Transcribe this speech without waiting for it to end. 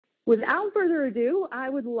Without further ado, I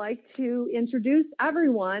would like to introduce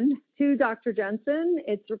everyone to Dr. Jensen.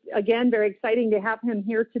 It's, again, very exciting to have him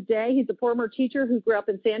here today. He's a former teacher who grew up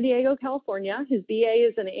in San Diego, California. His BA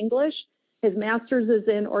is in English, his master's is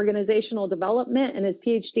in organizational development, and his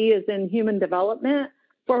PhD is in human development.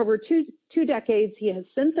 For over two decades, he has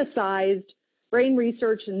synthesized brain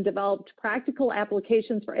research and developed practical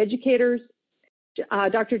applications for educators.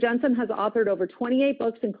 Dr. Jensen has authored over 28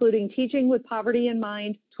 books, including Teaching with Poverty in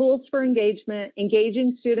Mind, Tools for Engagement,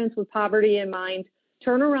 Engaging Students with Poverty in Mind,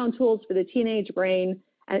 Turnaround Tools for the Teenage Brain,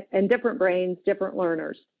 and Different Brains, Different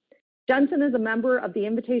Learners. Jensen is a member of the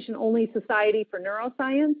Invitation-Only Society for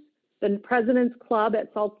Neuroscience, the President's Club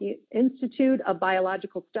at Salk Institute of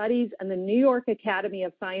Biological Studies, and the New York Academy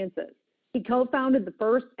of Sciences. He co-founded the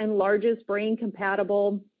first and largest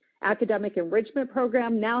brain-compatible academic enrichment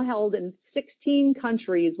program, now held in 16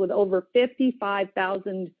 countries with over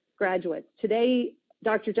 55,000 graduates. Today,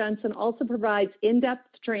 Dr. Jensen also provides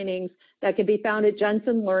in-depth trainings that can be found at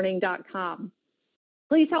jensenlearning.com.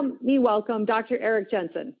 Please help me welcome Dr. Eric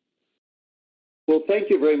Jensen. Well,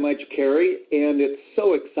 thank you very much, Carrie, and it's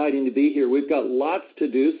so exciting to be here. We've got lots to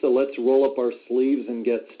do, so let's roll up our sleeves and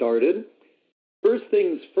get started. First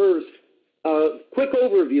things first, quick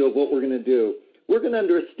overview of what we're going to do. We're going to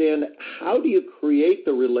understand how do you create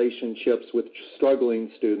the relationships with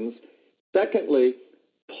struggling students. Secondly,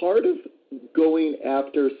 part of going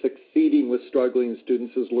after succeeding with struggling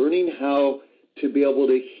students is learning how to be able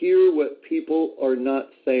to hear what people are not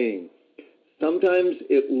saying. Sometimes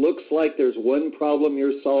it looks like there's one problem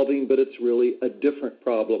you're solving, but it's really a different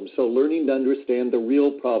problem. So learning to understand the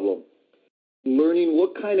real problem. Learning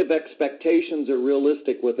what kind of expectations are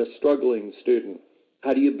realistic with a struggling student.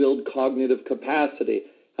 How do you build cognitive capacity?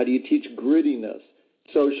 How do you teach grittiness,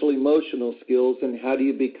 social emotional skills, and how do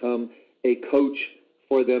you become a coach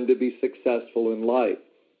for them to be successful in life?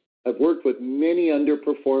 I've worked with many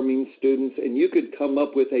underperforming students, and you could come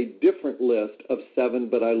up with a different list of 7,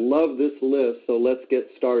 but I love this list, so let's get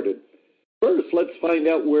started. First, let's find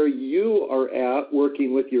out where you are at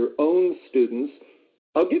working with your own students.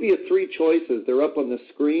 I'll give you 3 choices. They're up on the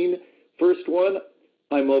screen. First one,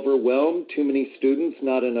 I'm overwhelmed, too many students,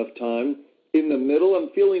 not enough time. In the middle, I'm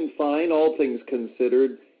feeling fine, all things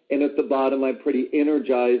considered. And at the bottom, I'm pretty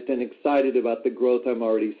energized and excited about the growth I'm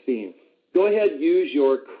already seeing. Go ahead, use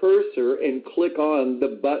your cursor and click on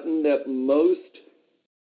the button that most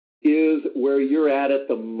is where you're at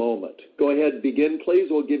the moment. Go ahead, begin, please.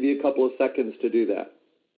 We'll give you a couple of seconds to do that.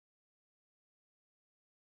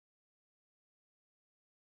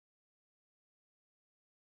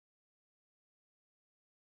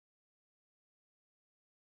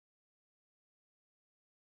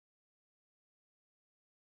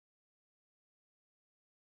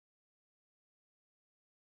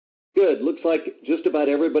 Good. Looks like just about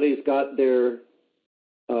everybody's got their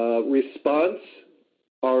response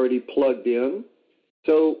already plugged in.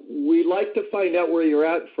 So we like to find out where you're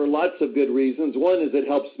at for lots of good reasons. One is it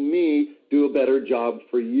helps me do a better job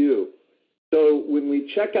for you. So when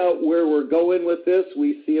we check out where we're going with this,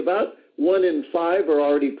 we see about 1 in 5 are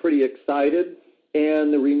already pretty excited,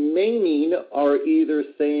 and the remaining are either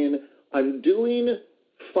saying, I'm doing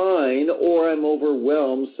fine or I'm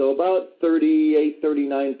overwhelmed. So about 38,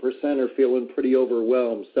 39% are feeling pretty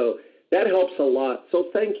overwhelmed. So that helps a lot.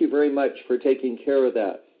 So thank you very much for taking care of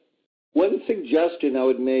that. One suggestion I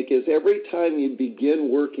would make is every time you begin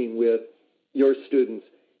working with your students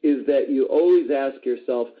is that you always ask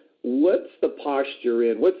yourself, what's the posture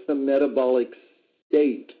in? What's the metabolic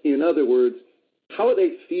state? In other words, how are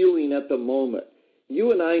they feeling at the moment?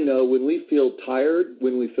 You and I know when we feel tired,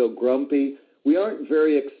 when we feel grumpy, we aren't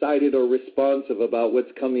very excited or responsive about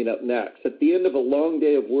what's coming up next. At the end of a long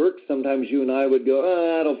day of work, sometimes you and I would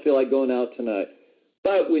go, I don't feel like going out tonight.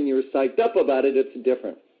 But when you're psyched up about it, it's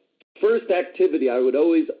different. First activity I would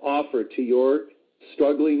always offer to your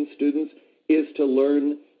struggling students is to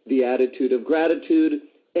learn the attitude of gratitude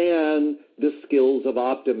and the skills of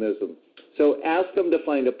optimism. So ask them to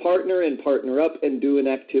find a partner and partner up and do an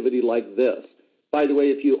activity like this. By the way,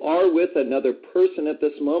 if you are with another person at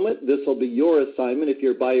this moment, this will be your assignment. If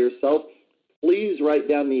you're by yourself, please write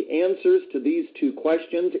down the answers to these 2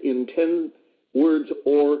 questions in 10 words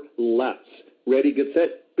or less. Ready, get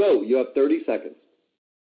set, go. You have 30 seconds.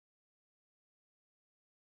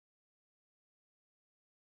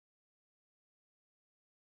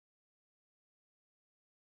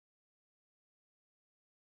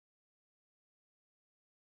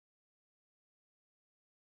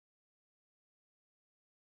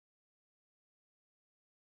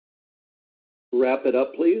 Wrap it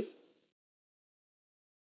up, please.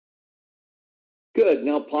 Good.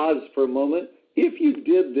 Now pause for a moment. if you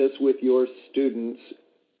did this with your students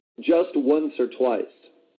just once or twice,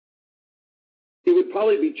 it would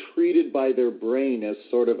probably be treated by their brain as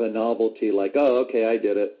sort of a novelty, like, oh, okay, I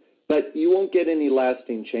did it. But you won't get any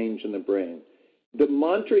lasting change in the brain. The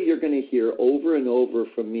mantra you're going to hear over and over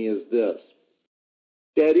from me is this: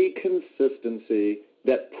 steady consistency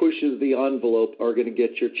that pushes the envelope are going to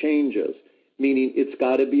get your changes, meaning it's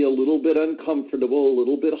got to be a little bit uncomfortable, a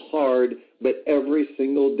little bit hard, but every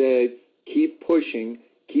single day, keep pushing,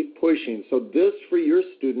 keep pushing. So this, for your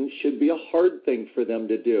students, should be a hard thing for them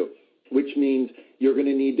to do, which means you're going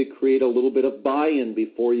to need to create a little bit of buy-in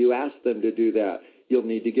before you ask them to do that. You'll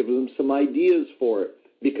need to give them some ideas for it,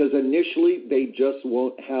 because initially they just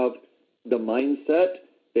won't have the mindset,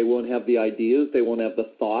 they won't have the ideas, they won't have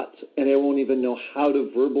the thoughts, and they won't even know how to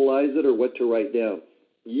verbalize it or what to write down.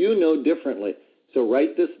 You know differently, so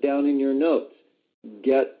write this down in your notes.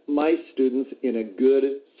 Get my students in a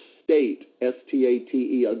good state,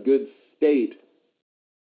 S-T-A-T-E, a good state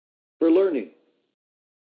for learning.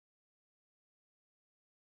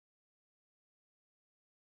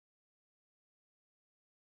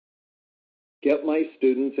 Get my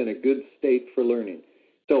students in a good state for learning.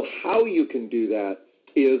 So how you can do that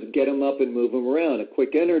is get them up and move them around, a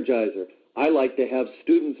quick energizer. I like to have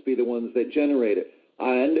students be the ones that generate it.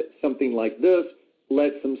 And something like this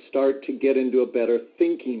lets them start to get into a better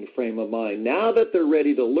thinking frame of mind. Now that they're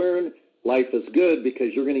ready to learn, life is good because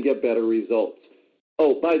you're going to get better results.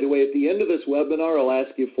 Oh, by the way, at the end of this webinar, I'll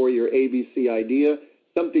ask you for your ABC idea,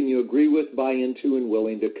 something you agree with, buy into, and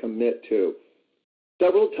willing to commit to.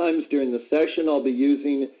 Several times during the session, I'll be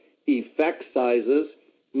using effect sizes.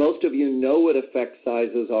 Most of you know what effect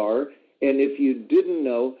sizes are, and if you didn't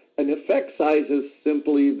know, an effect size is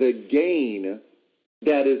simply the gain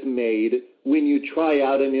that is made when you try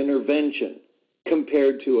out an intervention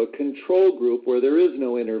compared to a control group where there is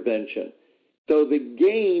no intervention. So the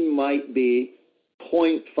gain might be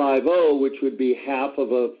 0.50, which would be half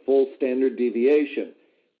of a full standard deviation.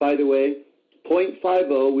 By the way,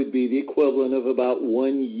 0.50 would be the equivalent of about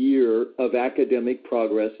 1 year of academic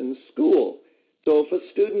progress in school. So if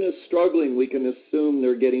a student is struggling, we can assume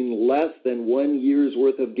they're getting less than 1 year's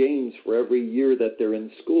worth of gains for every year that they're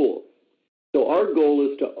in school. So our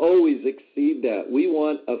goal is to always exceed that. We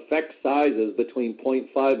want effect sizes between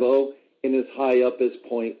 0.50 and as high up as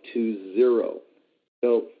 0.20.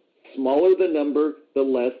 So smaller the number, the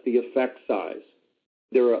less the effect size.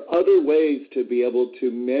 There are other ways to be able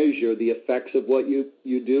to measure the effects of what you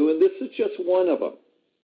do, and this is just one of them,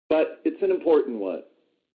 but it's an important one.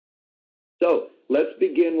 So let's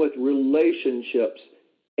begin with relationships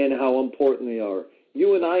and how important they are.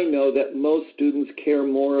 You and I know that most students care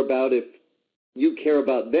more about if you care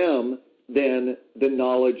about them than the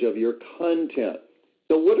knowledge of your content.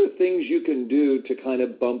 So what are things you can do to kind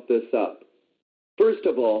of bump this up? First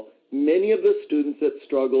of all, many of the students that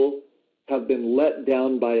struggle have been let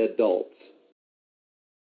down by adults,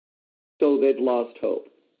 so they've lost hope.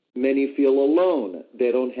 Many feel alone.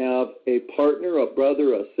 They don't have a partner, a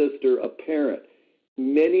brother, a sister, a parent.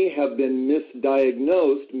 Many have been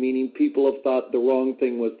misdiagnosed, meaning people have thought the wrong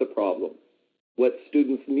thing was the problem. What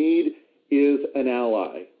students need is an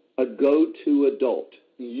ally, a go-to adult.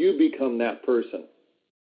 You become that person.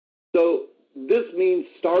 So this means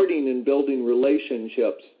starting and building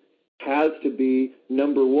relationships has to be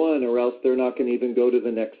number one, or else they're not going to even go to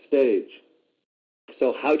the next stage.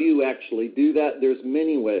 So how do you actually do that? There's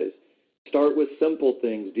many ways. Start with simple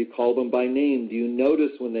things. Do you call them by name? Do you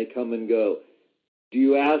notice when they come and go? Do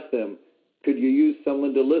you ask them, could you use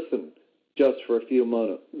someone to listen just for a few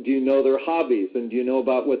moments? Do you know their hobbies, and do you know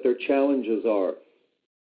about what their challenges are?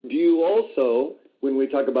 Do you also, when we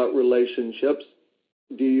talk about relationships,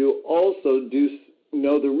 do you also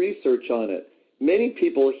know the research on it? Many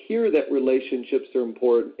people hear that relationships are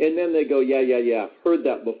important, and then they go, yeah, heard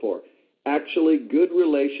that before. Actually, good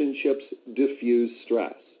relationships diffuse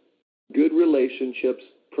stress. Good relationships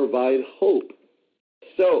provide hope.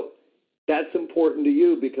 So that's important to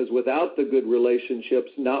you, because without the good relationships,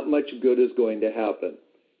 not much good is going to happen.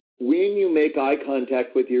 When you make eye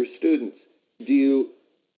contact with your students,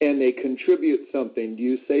 and they contribute something, do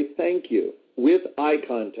you say thank you with eye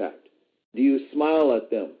contact? Do you smile at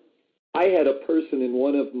them? I had a person in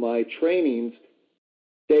one of my trainings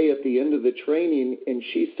stay at the end of the training, and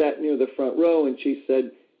she sat near the front row, and she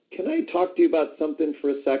said, can I talk to you about something for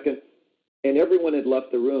a second? And everyone had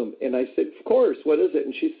left the room, and I said, of course, what is it?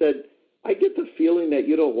 And she said, I get the feeling that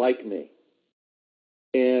you don't like me.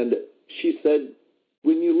 And she said,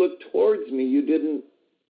 when you looked towards me, you didn't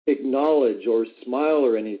acknowledge or smile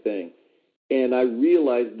or anything. And I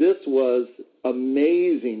realized this was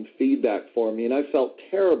amazing feedback for me, and I felt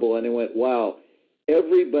terrible, and I went, wow,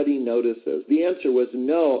 everybody notices? The answer was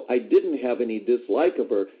no, I didn't have any dislike of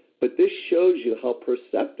her, but this shows you how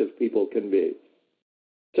perceptive people can be.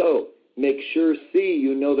 So make sure, C,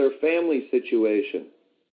 you know their family situation,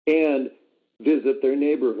 and visit their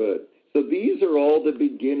neighborhood. So these are all the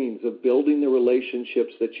beginnings of building the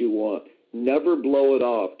relationships that you want. Never blow it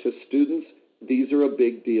off. To students, these are a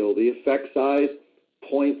big deal. The effect size,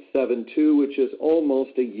 0.72, which is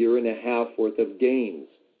almost a year and a half worth of gains.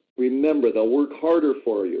 Remember, they'll work harder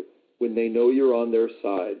for you when they know you're on their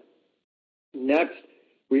side. Next,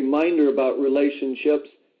 reminder about relationships.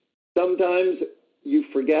 Sometimes you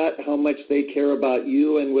forget how much they care about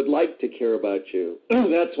you and would like to care about you.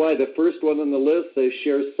 That's why the first one on the list says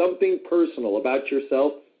share something personal about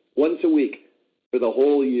yourself once a week for the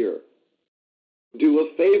whole year. Do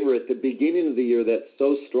a favor at the beginning of the year that's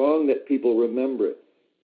so strong that people remember it.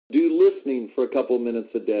 Do listening for a couple minutes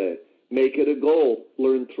a day. Make it a goal.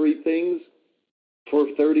 Learn 3 things for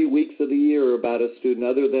 30 weeks of the year about a student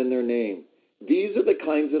other than their name. These are the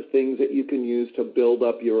kinds of things that you can use to build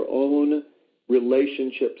up your own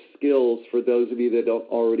relationship skills for those of you that don't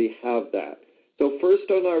already have that. So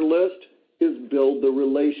first on our list is build the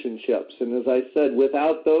relationships. And as I said,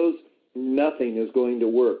 without those, nothing is going to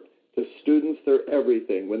work. To students, they're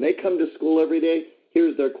everything. When they come to school every day,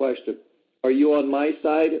 here's their question. Are you on my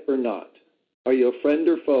side or not? Are you a friend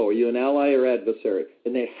or foe? Are you an ally or adversary?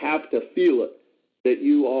 And they have to feel it, that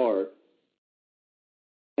you are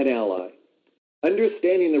an ally.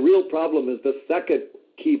 Understanding the real problem is the second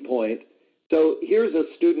key point. So here's a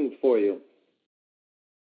student for you.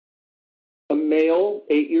 A male,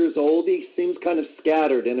 8 years old, he seems kind of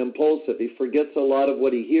scattered and impulsive. He forgets a lot of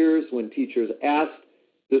what he hears when teachers ask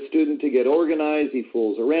the student to get organized. He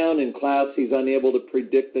fools around in class. He's unable to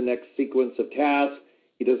predict the next sequence of tasks.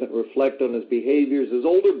 He doesn't reflect on his behaviors. His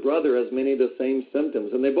older brother has many of the same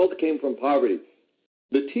symptoms, and they both came from poverty.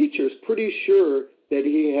 The teacher's pretty sure that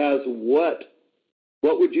he has what?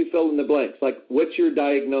 What would you fill in the blanks? Like, what's your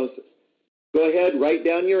diagnosis? Go ahead, write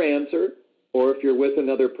down your answer, or if you're with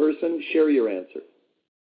another person, share your answer.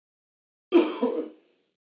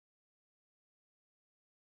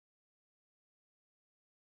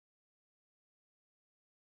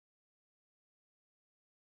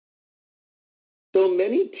 So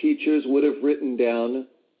many teachers would have written down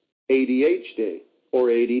ADHD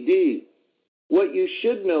or ADD. What you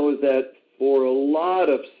should know is that for a lot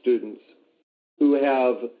of students who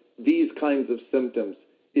have these kinds of symptoms,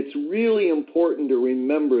 it's really important to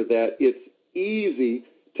remember that it's easy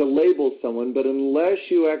to label someone, but unless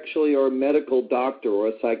you actually are a medical doctor or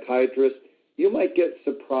a psychiatrist, you might get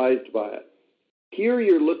surprised by it. Here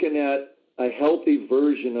you're looking at a healthy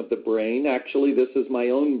version of the brain. Actually, this is my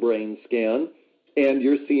own brain scan, and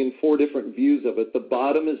you're seeing 4 different views of it. The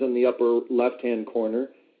bottom is in the upper left-hand corner,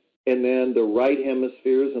 and then the right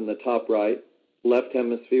hemisphere is in the top right, left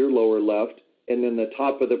hemisphere, lower left, and then the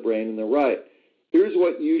top of the brain in the right. Here's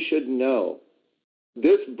what you should know.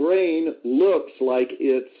 This brain looks like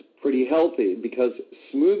it's pretty healthy because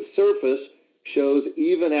smooth surface shows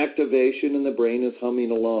even activation and the brain is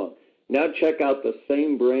humming along. Now check out the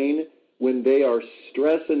same brain when they are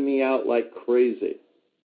stressing me out like crazy.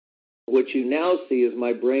 What you now see is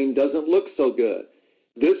my brain doesn't look so good.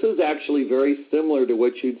 This is actually very similar to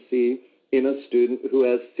what you'd see in a student who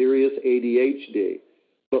has serious ADHD.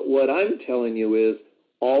 But what I'm telling you is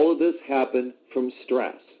all of this happened from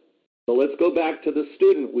stress. So let's go back to the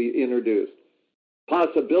student we introduced.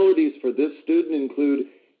 Possibilities for this student include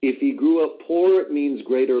if he grew up poor, it means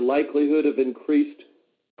greater likelihood of increased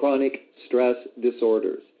chronic stress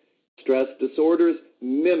disorders. Stress disorders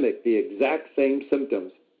mimic the exact same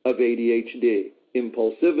symptoms of ADHD,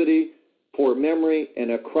 impulsivity, poor memory, and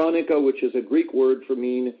achronica, which is a Greek word for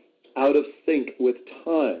mean out of sync with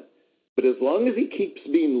time. But as long as he keeps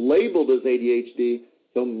being labeled as ADHD,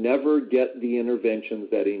 he'll never get the interventions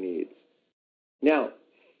that he needs. Now,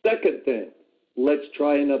 second thing, let's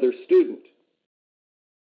try another student.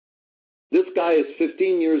 This guy is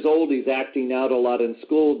 15 years old. He's acting out a lot in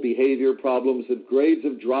school, behavior problems. His grades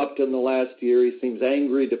have dropped in the last year. He seems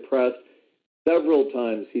angry, depressed. Several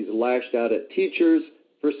times he's lashed out at teachers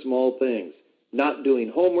for small things. Not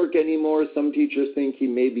doing homework anymore. Some teachers think he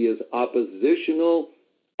maybe is oppositional.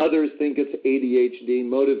 Others think it's ADHD.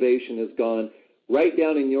 Motivation is gone. Write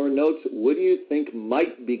down in your notes, what do you think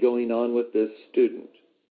might be going on with this student?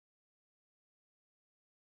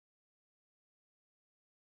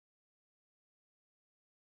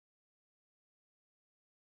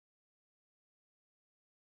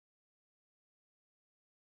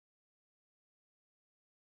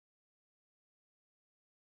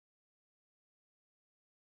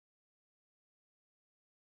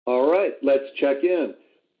 All All right, let's check in.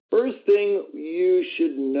 First thing you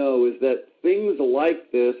should know is that things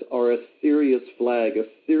like this are a serious flag, a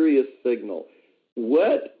serious signal.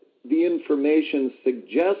 What the information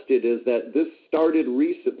suggested is that this started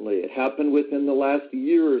recently. It happened within the last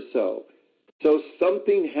year or so. So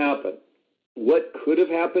something happened. What could have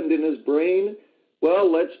happened in his brain? Well,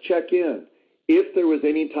 let's check in. If there was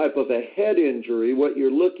any type of a head injury, what you're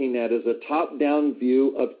looking at is a top-down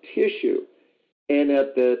view of tissue. And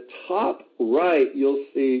at the top right, you'll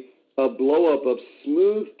see a blow-up of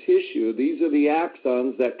smooth tissue. These are the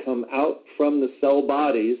axons that come out from the cell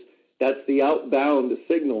bodies. That's the outbound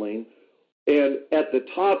signaling. And at the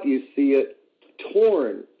top, you see it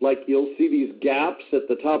torn, like you'll see these gaps at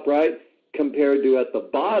the top right compared to at the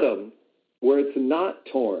bottom where it's not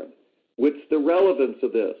torn. What's the relevance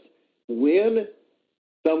of this? When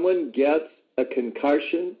someone gets a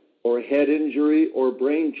concussion or head injury or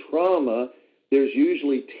brain trauma, there's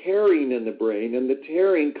usually tearing in the brain, and the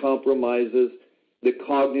tearing compromises the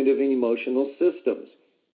cognitive and emotional systems.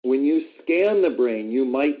 When you scan the brain, you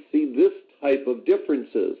might see this type of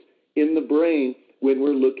differences in the brain when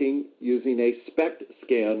we're looking using a SPECT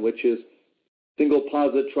scan, which is single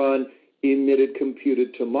positron emitted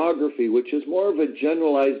computed tomography, which is more of a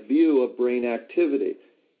generalized view of brain activity.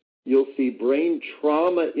 You'll see brain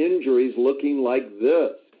trauma injuries looking like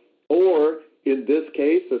this. Or, in this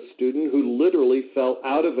case, a student who literally fell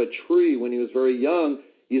out of a tree when he was very young,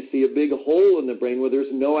 you see a big hole in the brain where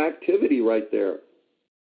there's no activity right there.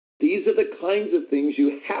 These are the kinds of things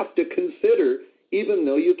you have to consider even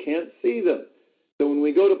though you can't see them. So when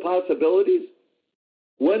we go to possibilities,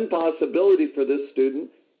 one possibility for this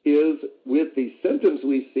student is, with the symptoms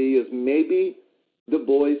we see, is maybe the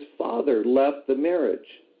boy's father left the marriage.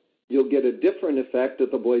 You'll get a different effect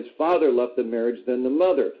if the boy's father left the marriage than the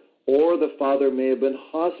mother. Or the father may have been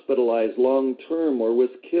hospitalized long-term or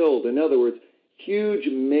was killed. In other words, huge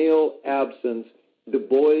male absence. The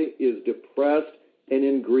boy is depressed and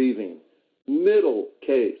in grieving. Middle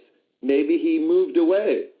case, maybe he moved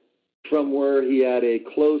away from where he had a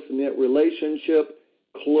close-knit relationship,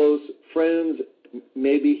 close friends.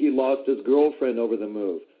 Maybe he lost his girlfriend over the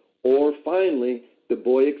move. Or finally, the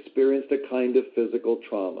boy experienced a kind of physical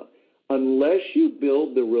trauma. Unless you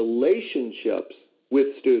build the relationships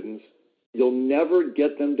with students, you'll never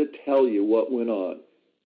get them to tell you what went on.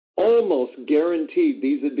 Almost guaranteed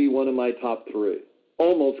these would be one of my top three.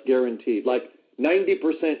 Almost guaranteed. Like 90%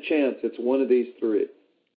 chance it's one of these three.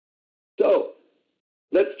 So,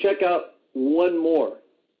 let's check out one more.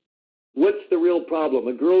 What's the real problem?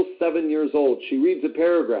 A girl's 7 years old. She reads a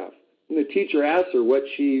paragraph. And the teacher asks her what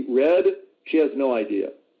she read. She has no idea.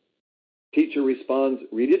 Teacher responds,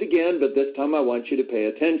 read it again, but this time I want you to pay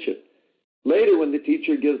attention. Later, when the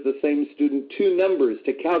teacher gives the same student two numbers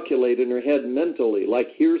to calculate in her head mentally, like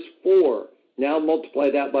here's 4, now multiply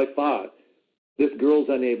that by 5. This girl's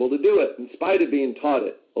unable to do it, in spite of being taught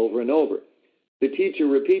it over and over. The teacher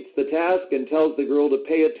repeats the task and tells the girl to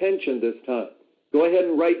pay attention this time. Go ahead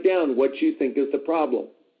and write down what you think is the problem.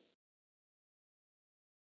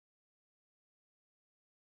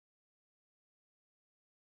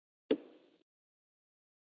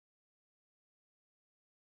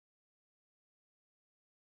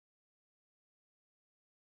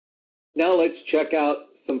 Now let's check out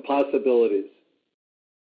some possibilities.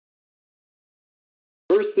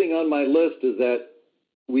 First thing on my list is that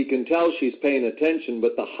we can tell she's paying attention,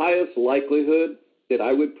 but the highest likelihood that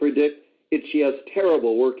I would predict is she has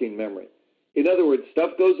terrible working memory. In other words,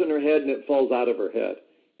 stuff goes in her head and it falls out of her head.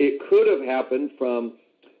 It could have happened from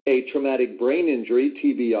a traumatic brain injury,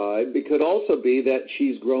 TBI, but it could also be that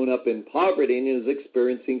she's grown up in poverty and is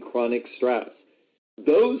experiencing chronic stress.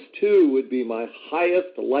 Those two would be my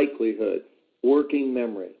highest likelihood working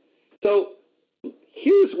memory. So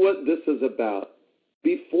here's what this is about.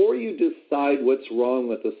 Before you decide what's wrong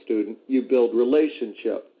with a student, you build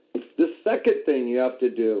relationship. The second thing you have to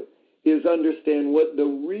do is understand what the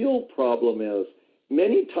real problem is.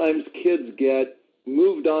 Many times kids get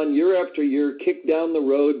moved on year after year, kicked down the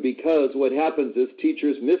road because what happens is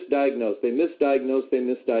teachers misdiagnose. They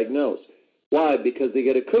misdiagnose. Why? Because they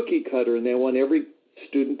get a cookie cutter and they want every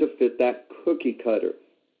student to fit that cookie cutter.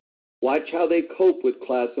 Watch how they cope with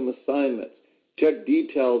classroom assignments. Check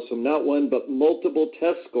details from not one but multiple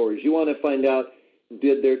test scores. You want to find out,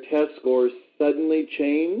 did their test scores suddenly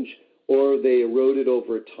change, or they eroded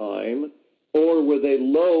over time, or were they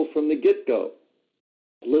low from the get-go?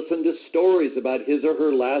 Listen to stories about his or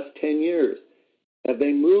her last 10 years. Have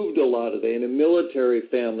they moved a lot? Are they in a military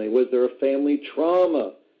family? Was there a family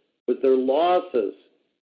trauma? Was there losses?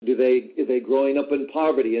 Are they growing up in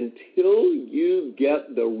poverty? Until you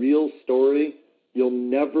get the real story, you'll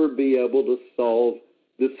never be able to solve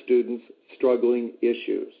the student's struggling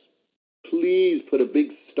issues. Please put a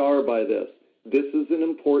big star by this. This is an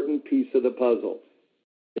important piece of the puzzle.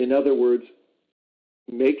 In other words,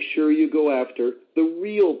 make sure you go after the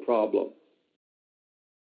real problem.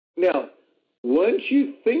 Now, once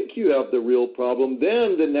you think you have the real problem,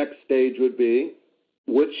 then the next stage would be,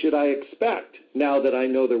 what should I expect now that I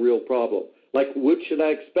know the real problem? Like, what should I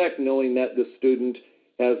expect knowing that the student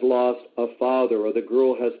has lost a father, or the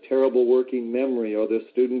girl has terrible working memory, or the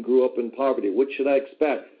student grew up in poverty? What should I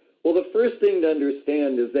expect? Well, the first thing to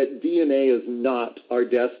understand is that DNA is not our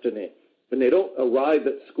destiny. And they don't arrive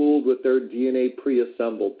at school with their DNA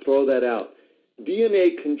pre-assembled. Throw that out.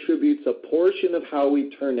 DNA contributes a portion of how we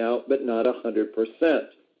turn out, but not 100%.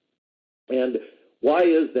 And why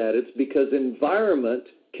is that? It's because environment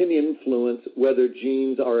can influence whether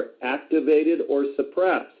genes are activated or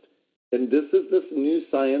suppressed. And this is this new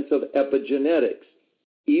science of epigenetics,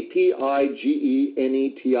 E-P-I-G-E-N-E-T-I-C-S.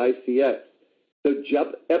 So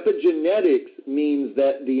epigenetics means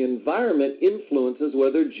that the environment influences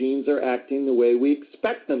whether genes are acting the way we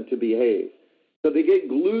expect them to behave. So they get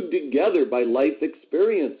glued together by life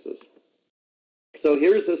experiences. So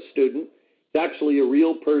here's a student, it's actually a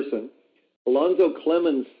real person. Alonzo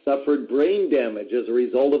Clemens suffered brain damage as a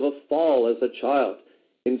result of a fall as a child.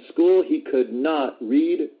 In school, he could not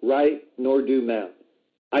read, write, nor do math.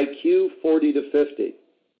 IQ 40 to 50.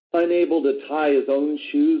 Unable to tie his own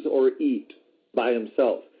shoes or eat by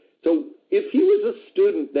himself. So if he was a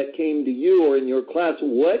student that came to you or in your class,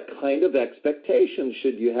 what kind of expectations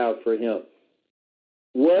should you have for him?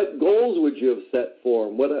 What goals would you have set for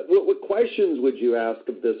him? What questions would you ask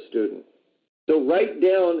of this student? So write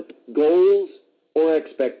down goals or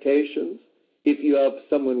expectations. If you have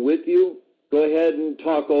someone with you, go ahead and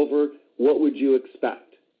talk over what would you expect.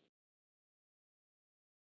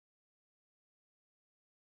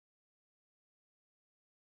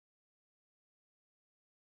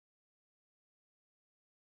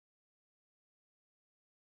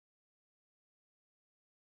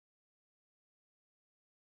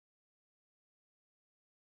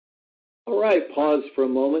 All right, pause for a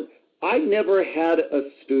moment. I never had a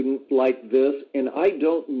student like this, and I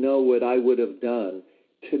don't know what I would have done.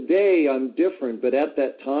 Today, I'm different, but at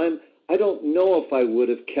that time, I don't know if I would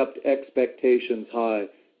have kept expectations high,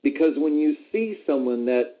 because when you see someone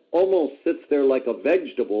that almost sits there like a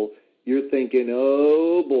vegetable, you're thinking,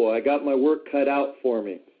 oh boy, I got my work cut out for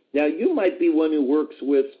me. Now, you might be one who works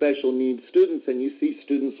with special needs students, and you see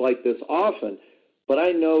students like this often, but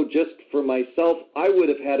I know just for myself, I would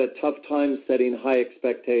have had a tough time setting high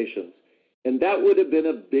expectations. And that would have been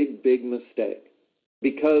a big, big mistake.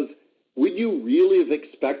 Because would you really have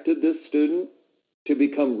expected this student to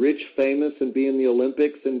become rich, famous, and be in the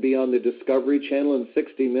Olympics and be on the Discovery Channel in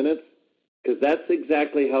 60 Minutes? Because that's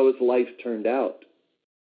exactly how his life turned out.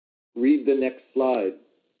 Read the next slide.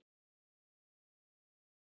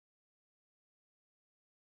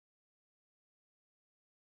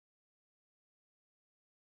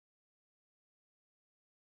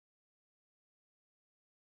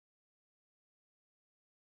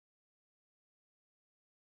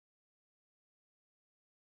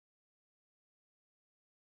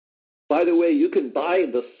 By the way, you can buy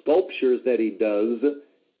the sculptures that he does,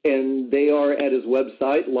 and they are at his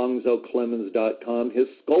website, longzoclemens.com. His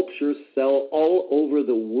sculptures sell all over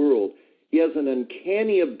the world. He has an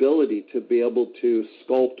uncanny ability to be able to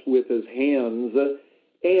sculpt with his hands.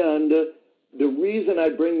 And the reason I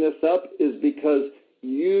bring this up is because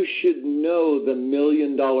you should know the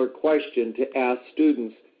million-dollar question to ask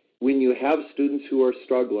students when you have students who are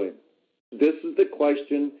struggling. This is the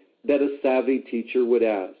question that a savvy teacher would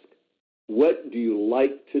ask. What do you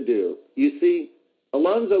like to do? You see,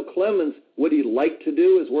 Alonzo Clemens, what he'd like to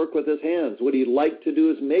do is work with his hands. What he'd like to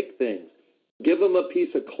do is make things. Give him a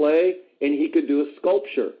piece of clay, and he could do a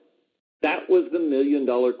sculpture. That was the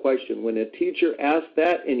million-dollar question. When a teacher asked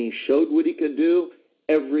that and he showed what he could do,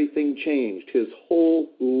 everything changed. His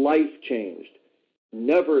whole life changed.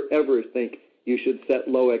 Never, ever think you should set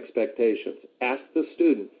low expectations. Ask the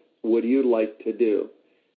student, what do you like to do?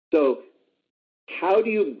 So how do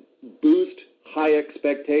you boost high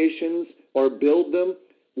expectations or build them?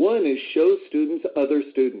 One is show students other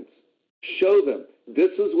students. Show them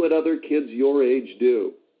this is what other kids your age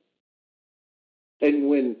do. And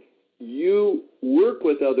when you work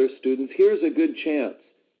with other students, here's a good chance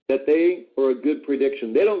that they, or a good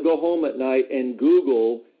prediction, they don't go home at night and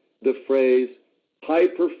Google the phrase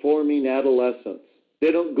high-performing adolescents.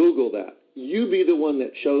 They don't Google that. You be the one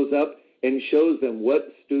that shows up and shows them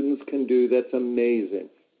what students can do that's amazing.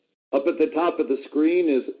 Up at the top of the screen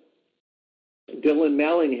is Dylan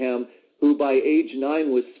Mallingham, who by age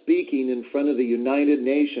 9 was speaking in front of the United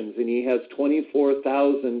Nations, and he has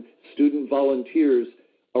 24,000 student volunteers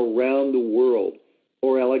around the world.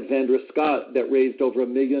 Or Alexandra Scott, that raised over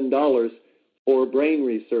 $1 million for brain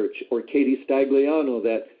research. Or Katie Stagliano,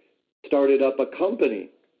 that started up a company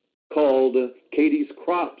called Katie's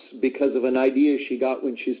Crops because of an idea she got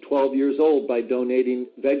when she's 12 years old by donating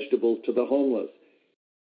vegetables to the homeless.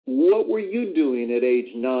 What were you doing at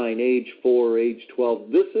age 9, age 4, age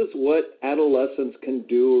 12? This is what adolescents can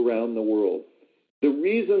do around the world. The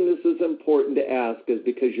reason this is important to ask is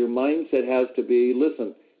because your mindset has to be,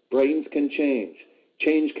 listen, brains can change.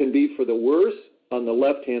 Change can be for the worse on the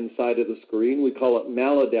left-hand side of the screen. We call it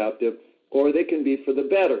maladaptive, or they can be for the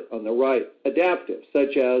better on the right, adaptive,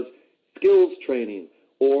 such as skills training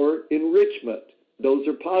or enrichment. Those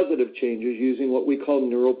are positive changes using what we call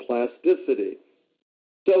neuroplasticity.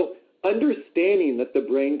 So understanding that the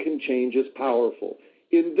brain can change is powerful.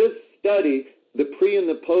 In this study, the pre and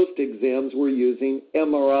the post exams were using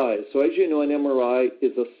MRIs. So as you know, an MRI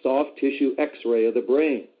is a soft tissue X-ray of the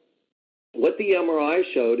brain. What the MRI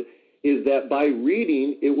showed is that by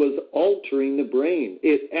reading, it was altering the brain.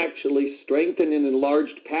 It actually strengthened and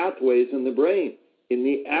enlarged pathways in the brain, in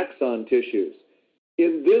the axon tissues.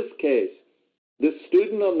 In this case, the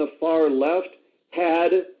student on the far left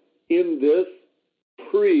had, in this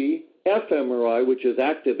pre-fMRI, which is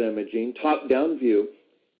active imaging, top-down view,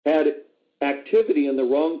 had activity in the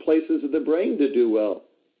wrong places of the brain to do well.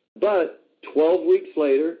 But 12 weeks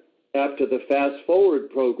later, after the fast-forward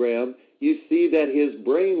program, you see that his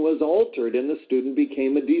brain was altered and the student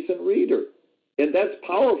became a decent reader. And that's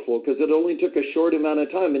powerful because it only took a short amount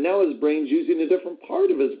of time, and now his brain's using a different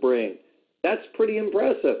part of his brain. That's pretty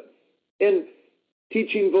impressive. And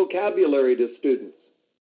teaching vocabulary to students.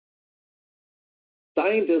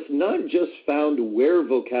 Scientists not just found where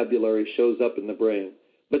vocabulary shows up in the brain,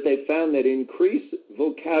 but they found that increased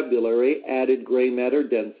vocabulary added gray matter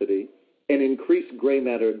density, and increased gray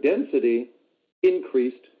matter density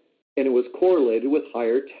increased, and it was correlated with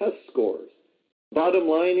higher test scores. Bottom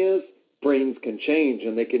line is, brains can change,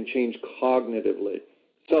 and they can change cognitively.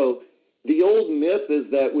 So the old myth is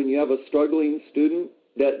that when you have a struggling student,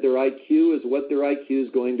 that their IQ is what their IQ is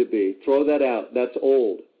going to be. Throw that out. That's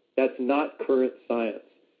old. That's not current science.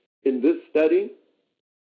 In this study,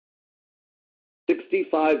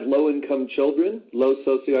 65 low-income children, low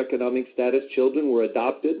socioeconomic status children, were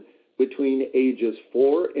adopted between ages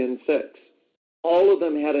 4 and 6. All of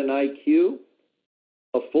them had an IQ,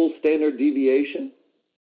 a full standard deviation,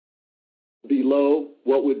 below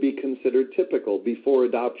what would be considered typical before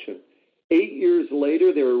adoption. 8 years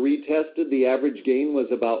later, they were retested. The average gain was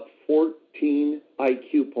about 14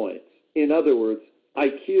 IQ points. In other words,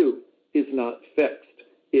 IQ is not fixed.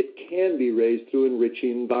 It can be raised through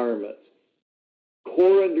enriching environments.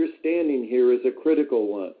 Core understanding here is a critical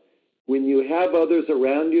one. When you have others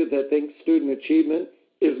around you that think student achievement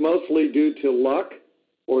is mostly due to luck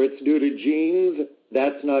or it's due to genes,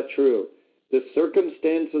 that's not true. The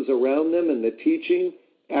circumstances around them and the teaching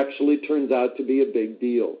actually turns out to be a big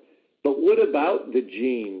deal. But what about the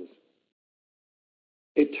genes?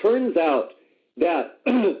 It turns out that,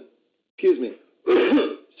 excuse me,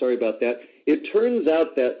 sorry about that. It turns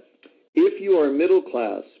out that if you are middle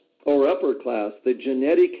class or upper class, the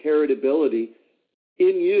genetic heritability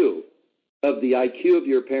in you of the IQ of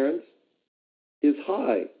your parents is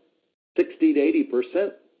high, 60 to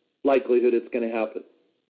 80% likelihood it's going to happen.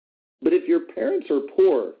 But if your parents are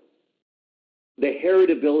poor, the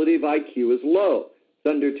heritability of IQ is low.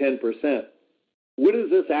 It's under 10%. What does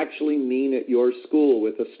this actually mean at your school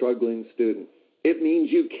with a struggling student? It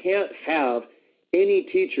means you can't have any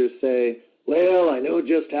teacher say, well, I know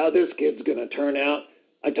just how this kid's going to turn out.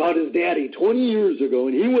 I taught his daddy 20 years ago,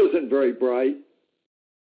 and he wasn't very bright.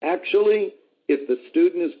 Actually, if the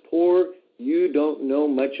student is poor, you don't know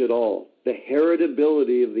much at all. The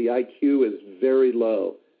heritability of the IQ is very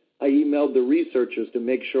low. I emailed the researchers to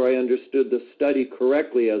make sure I understood the study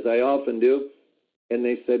correctly, as I often do, and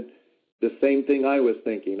they said the same thing I was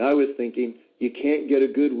thinking. I was thinking you can't get a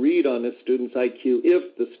good read on a student's IQ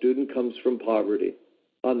if the student comes from poverty,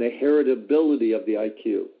 on the heritability of the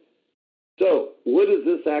IQ. So what does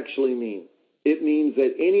this actually mean? It means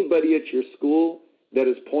that anybody at your school that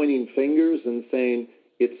is pointing fingers and saying,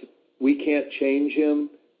 we can't change him,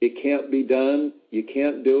 it can't be done, you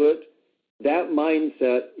can't do it, that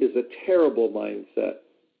mindset is a terrible mindset.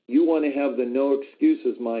 You want to have the no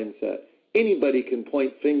excuses mindset. Anybody can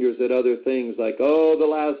point fingers at other things like, oh, the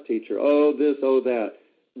last teacher, oh, this, oh, that.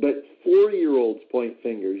 But 4-year-olds point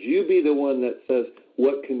fingers. You be the one that says,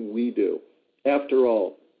 what can we do? After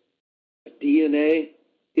all, DNA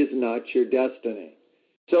is not your destiny.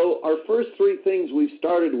 So our first three things we've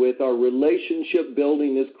started with are relationship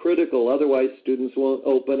building is critical. Otherwise, students won't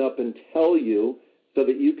open up and tell you so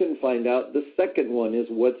that you can find out. The second one is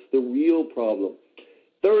what's the real problem.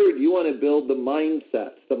 Third, you want to build the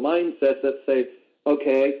mindsets that say,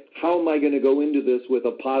 okay, how am I going to go into this with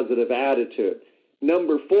a positive attitude?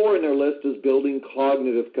 Number 4 in our list is building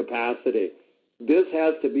cognitive capacity. This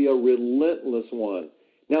has to be a relentless one.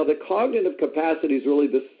 Now, the cognitive capacity is really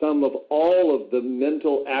the sum of all of the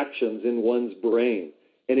mental actions in one's brain,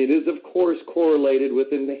 and it is, of course, correlated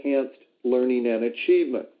with enhanced learning and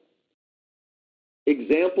achievement.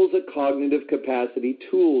 Examples of cognitive capacity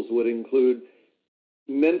tools would include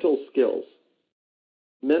mental skills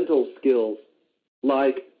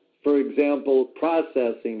like, for example,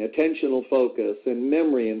 processing, attentional focus, and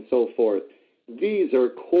memory, and so forth. These are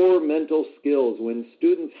core mental skills. When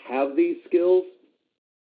students have these skills,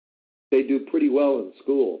 they do pretty well in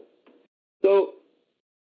school. So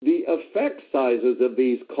the effect sizes of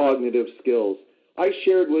these cognitive skills, I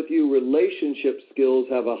shared with you relationship skills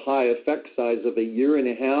have a high effect size of 1.5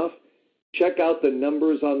 years. Check out the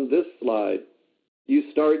numbers on this slide.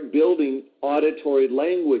 You start building auditory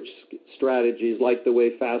language strategies like the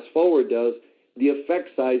way Fast Forward does, the effect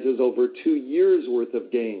size is over 2 years worth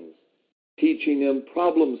of gains. Teaching them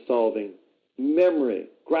problem solving, memory,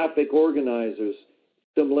 graphic organizers,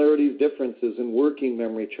 similarities, differences, and working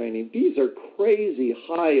memory training. These are crazy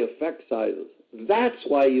high effect sizes. That's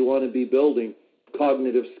why you want to be building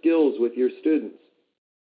cognitive skills with your students.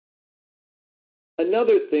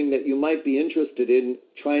 Another thing that you might be interested in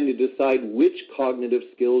trying to decide which cognitive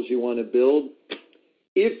skills you want to build,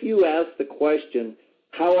 if you ask the question,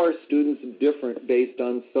 how are students different based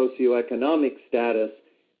on socioeconomic status?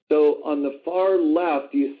 So on the far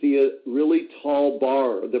left, you see a really tall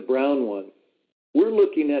bar, the brown one. We're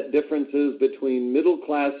looking at differences between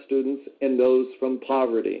middle-class students and those from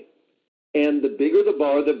poverty. And the bigger the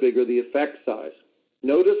bar, the bigger the effect size.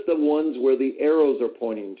 Notice the ones where the arrows are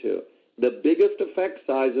pointing to. The biggest effect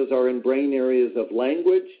sizes are in brain areas of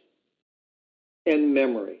language and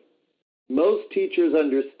memory. Most teachers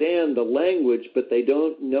understand the language, but they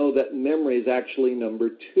don't know that memory is actually number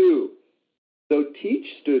 2. So teach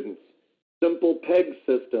students simple peg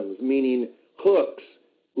systems, meaning hooks.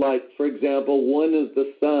 Like, for example, 1 is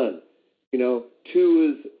the sun,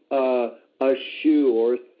 2 is a shoe,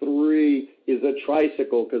 or 3 is a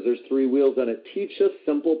tricycle because there's 3 wheels on it. Teach a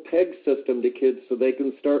simple peg system to kids so they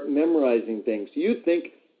can start memorizing things. You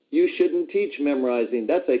think you shouldn't teach memorizing.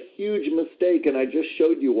 That's a huge mistake, and I just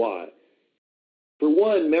showed you why. For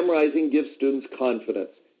one, memorizing gives students confidence.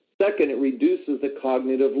 Second, it reduces the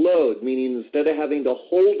cognitive load, meaning instead of having to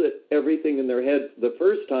hold everything in their head the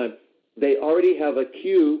first time, they already have a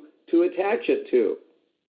cue to attach it to.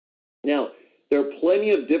 Now, there are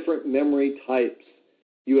plenty of different memory types.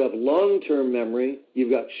 You have long-term memory,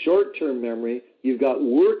 you've got short-term memory, you've got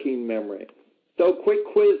working memory. So, quick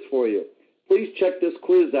quiz for you. Please check this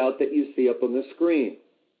quiz out that you see up on the screen.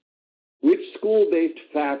 Which school-based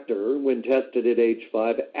factor, when tested at age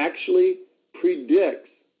 5, actually predicts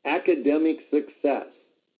academic success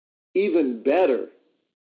even better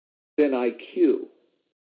than IQ?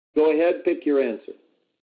 Go ahead, pick your answer.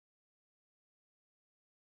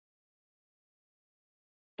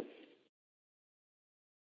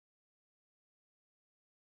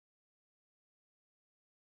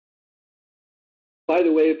 By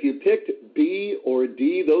the way, if you picked B or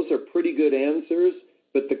D, those are pretty good answers,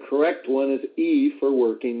 but the correct one is E for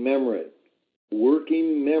working memory.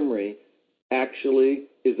 Working memory actually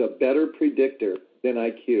is a better predictor than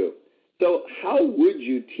IQ. So how would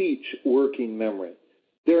you teach working memory?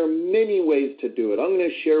 There are many ways to do it. I'm going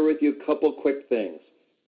to share with you a couple quick things.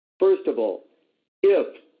 First of all,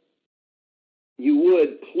 if you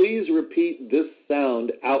would, please repeat this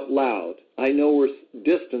sound out loud. I know we're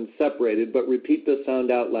distance separated, but repeat the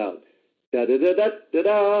sound out loud.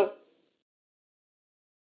 Da-da-da-da-da-da.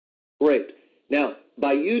 Great. Now,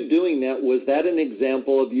 by you doing that, was that an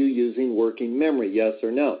example of you using working memory, yes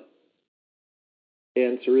or no?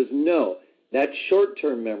 Answer is no. That's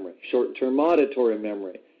short-term memory, short-term auditory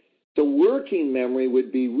memory. So working memory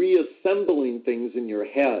would be reassembling things in your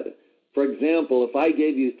head. For example, if I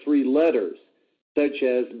gave you 3 letters, such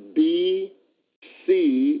as B,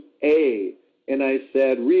 C, A, and I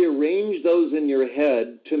said, rearrange those in your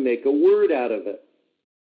head to make a word out of it.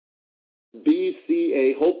 B, C,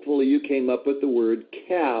 A, hopefully you came up with the word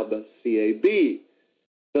cab, C-A-B.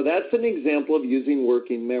 So that's an example of using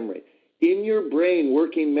working memory. In your brain,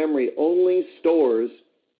 working memory only stores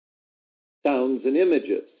sounds and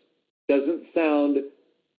images. Doesn't sound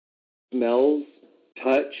smells,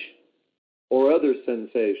 touch, or other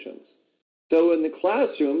sensations. So in the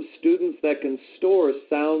classroom, students that can store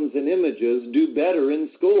sounds and images do better in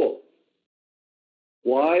school.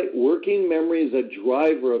 Why? Working memory is a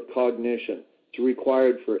driver of cognition. It's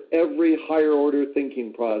required for every higher order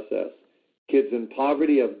thinking process. Kids in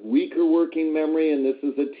poverty have weaker working memory, and this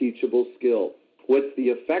is a teachable skill. What's the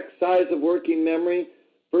effect size of working memory?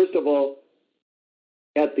 First of all,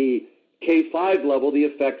 at the K5 level, the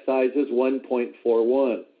effect size is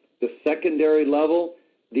 1.41. The secondary level,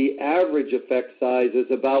 the average effect size is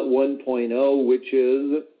about 1.0, which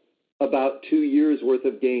is about 2 years worth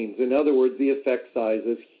of gains. In other words, the effect size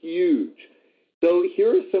is huge. So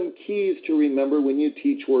here are some keys to remember when you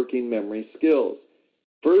teach working memory skills.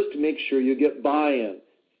 First, make sure you get buy-in.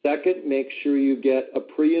 Second, make sure you get a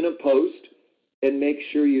pre and a post, and make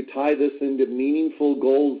sure you tie this into meaningful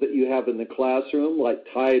goals that you have in the classroom, like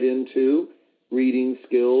tie it into reading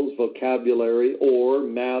skills, vocabulary, or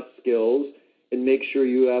math skills, and make sure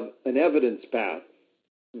you have an evidence path.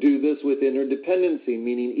 Do this with interdependency,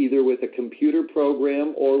 meaning either with a computer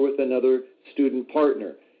program or with another student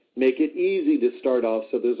partner. Make it easy to start off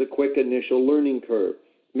so there's a quick initial learning curve.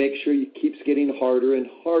 Make sure it keeps getting harder and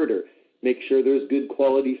harder. Make sure there's good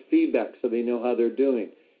quality feedback so they know how they're doing.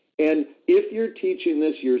 And if you're teaching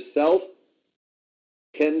this yourself,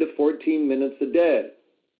 10 to 14 minutes a day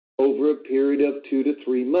over a period of 2 to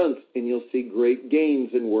 3 months, and you'll see great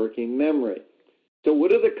gains in working memory. So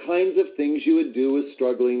what are the kinds of things you would do with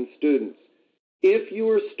struggling students? If you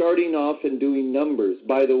were starting off and doing numbers,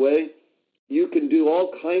 by the way, you can do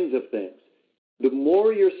all kinds of things. The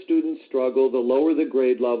more your students struggle, the lower the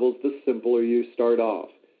grade levels, the simpler you start off.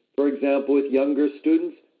 For example, with younger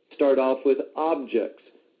students, start off with objects.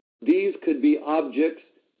 These could be objects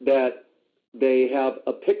that they have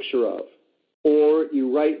a picture of, or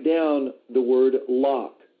you write down the word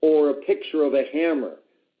lock, or a picture of a hammer,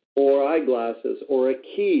 or eyeglasses, or a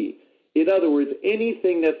key. In other words,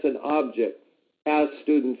 anything that's an object. Ask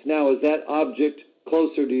students now, is that object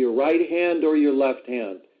closer to your right hand or your left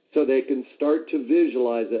hand? So they can start to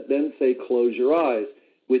visualize it. Then say, close your eyes.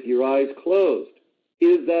 With your eyes closed,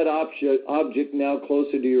 is that object now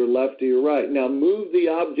closer to your left or your right? Now move the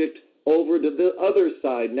object over to the other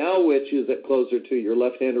side. Now which is it closer to, your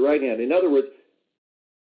left hand or right hand? In other words,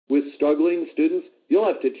 with struggling students, you'll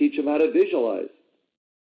have to teach them how to visualize.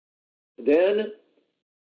 Then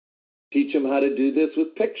teach them how to do this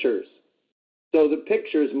with pictures. So the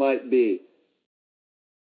pictures might be,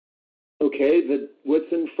 okay,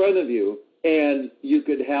 what's in front of you, and you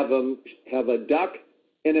could have them have a duck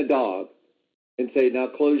and a dog, and say, now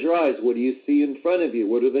close your eyes. What do you see in front of you?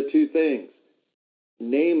 What are the two things?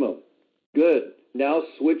 Name them. Good. Now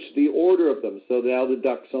switch the order of them. So now the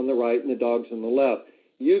duck's on the right and the dog's on the left.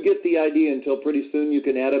 You get the idea until pretty soon you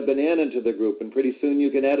can add a banana to the group, and pretty soon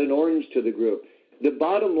you can add an orange to the group. The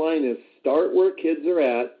bottom line is start where kids are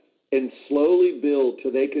at and slowly build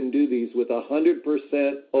till they can do these with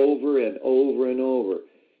 100% over and over and over.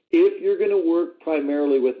 If you're going to work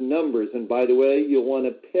primarily with numbers, and by the way, you'll want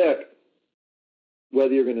to pick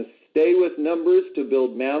whether you're going to stay with numbers to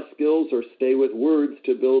build math skills or stay with words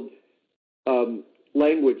to build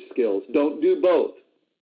language skills. Don't do both,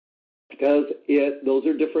 because those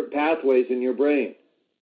are different pathways in your brain.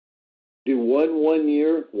 Do one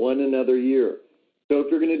year, one another year. So if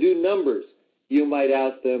you're going to do numbers, you might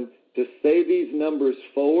ask them to say these numbers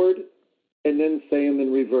forward and then say them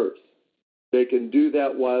in reverse. They can do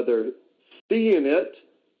that while they're seeing it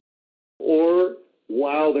or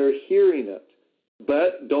while they're hearing it,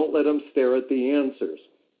 but don't let them stare at the answers.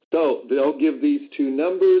 So they'll give these two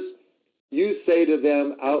numbers. You say to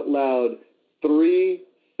them out loud, 3,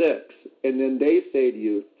 6, and then they say to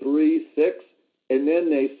you, 3, 6, and then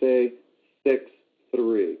they say 6,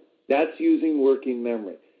 3. That's using working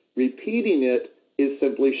memory. Repeating it is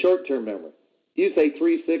simply short-term memory. You say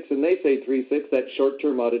 3, 6, and they say 3, 6, that's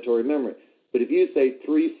short-term auditory memory. But if you say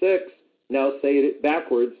 3, 6, now say it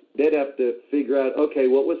backwards, they'd have to figure out, okay,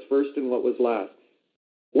 what was first and what was last.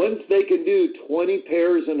 Once they can do 20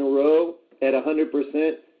 pairs in a row at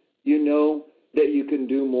 100%, you know that you can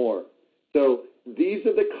do more. So these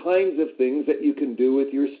are the kinds of things that you can do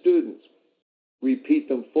with your students. Repeat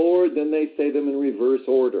them forward, then they say them in reverse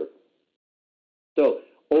order. So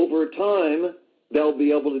over time, they'll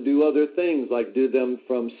be able to do other things, like do them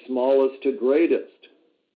from smallest to greatest.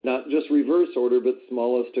 Not just reverse order, but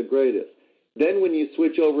smallest to greatest. Then when you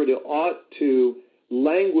switch over to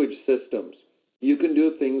language systems, you can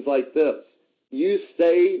do things like this. You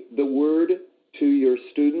say the word to your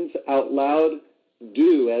students out loud,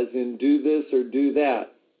 do, as in do this or do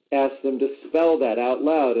that. Ask them to spell that out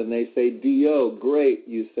loud, and they say D-O, great,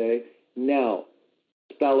 you say. Now,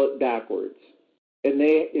 spell it backwards. And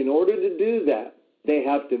in order to do that, they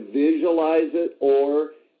have to visualize it,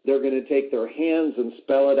 or they're going to take their hands and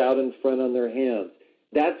spell it out in front on their hands.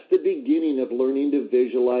 That's the beginning of learning to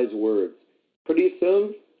visualize words. Pretty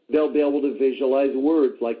soon, they'll be able to visualize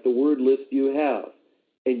words like the word list you have.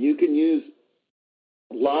 And you can use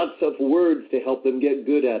lots of words to help them get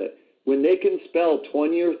good at it. When they can spell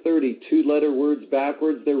 20 or 30 two-letter words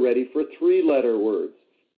backwards, they're ready for three-letter words.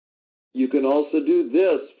 You can also do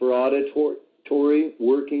this for auditory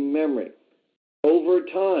working memory. Over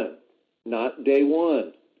time, not day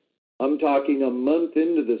one. I'm talking a month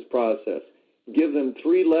into this process. Give them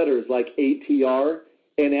three letters like ATR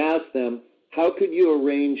and ask them, how could you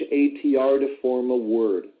arrange ATR to form a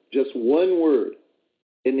word? Just one word.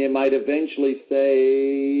 And they might eventually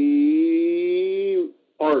say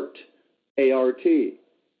art, A-R-T.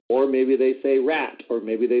 Or maybe they say rat, or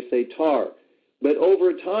maybe they say tar. But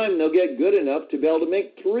over time, they'll get good enough to be able to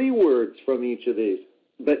make three words from each of these,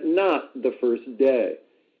 but not the first day.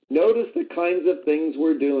 Notice the kinds of things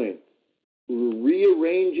we're doing. We're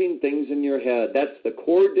rearranging things in your head. That's the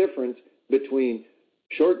core difference between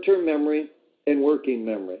short-term memory and working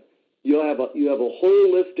memory. You have a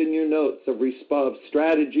whole list in your notes of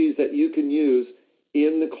strategies that you can use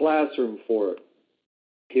in the classroom for it.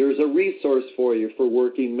 Here's a resource for you for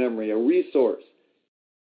working memory, a resource.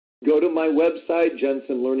 Go to my website,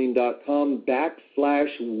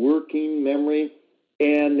 jensenlearning.com/working memory,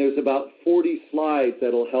 and there's about 40 slides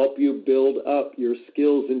that'll help you build up your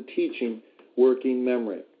skills in teaching working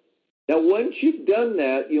memory. Now, once you've done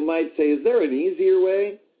that, you might say, is there an easier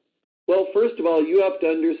way? Well, first of all, you have to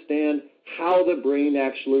understand how the brain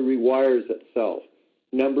actually rewires itself.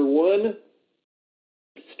 Number one,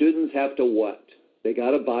 students have to what? They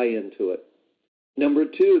got to buy into it. Number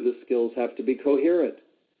two, the skills have to be coherent.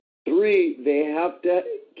 Three, they have to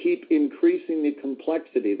keep increasing the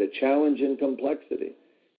complexity, the challenge in complexity.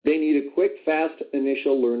 They need a quick, fast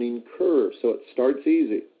initial learning curve, so it starts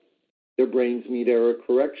easy. Their brains need error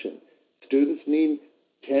correction. Students need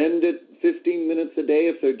 10 to 15 minutes a day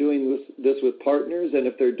if they're doing this with partners, and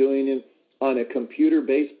if they're doing it on a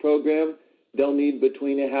computer-based program, they'll need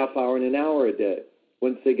between a half hour and an hour a day.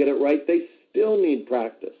 Once they get it right, they still need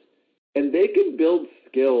practice. And they can build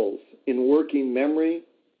skills in working memory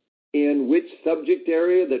in which subject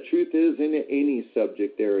area. The truth is, in any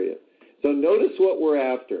subject area. So notice what we're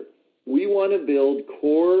after. We want to build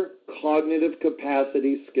core cognitive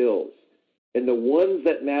capacity skills. And the ones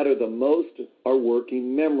that matter the most are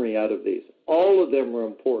working memory out of these. All of them are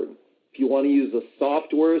important. If you want to use a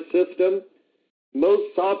software system,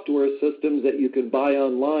 most software systems that you can buy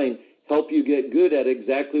online help you get good at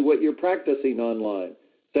exactly what you're practicing online,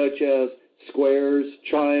 such as squares,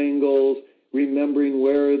 triangles, remembering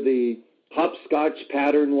where the hopscotch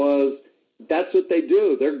pattern was. That's what they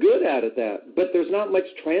do. They're good at it, but there's not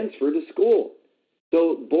much transfer to school.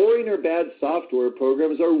 So boring or bad software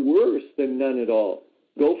programs are worse than none at all.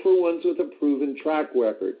 Go for ones with a proven track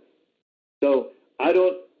record. So I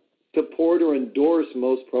don't support or endorse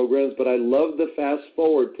most programs, but I love the Fast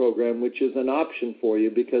Forward program, which is an option for you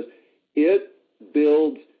because it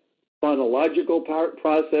builds phonological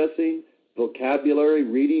processing, vocabulary,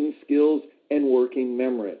 reading skills, and working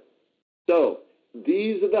memory. So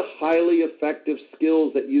these are the highly effective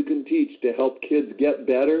skills that you can teach to help kids get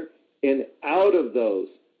better. And out of those,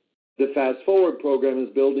 the Fast Forward program is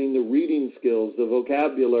building the reading skills, the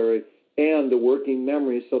vocabulary, and the working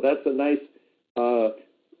memory. So that's a nice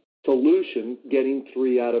solution, getting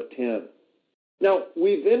 3 out of 10. Now,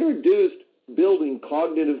 we've introduced building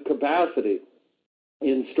cognitive capacity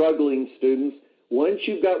in struggling students. Once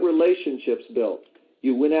you've got relationships built,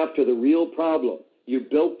 you went after the real problem, you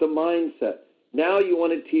built the mindset. Now you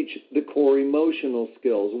want to teach the core emotional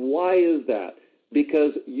skills. Why is that?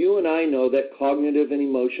 Because you and I know that cognitive and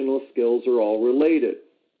emotional skills are all related.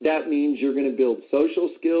 That means you're going to build social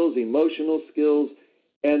skills, emotional skills,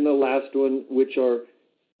 and the last one, which are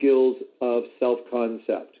skills of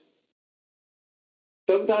self-concept.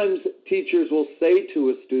 Sometimes teachers will say to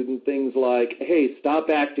a student things like, hey, stop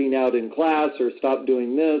acting out in class or stop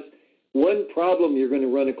doing this. One problem you're going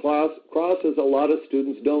to run across is a lot of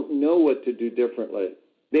students don't know what to do differently.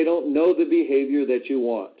 They don't know the behavior that you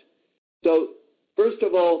want. So first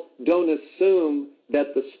of all, don't assume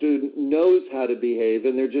that the student knows how to behave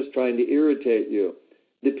and they're just trying to irritate you.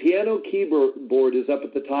 The piano keyboard is up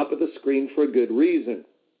at the top of the screen for a good reason.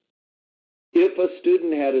 If a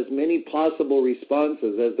student had as many possible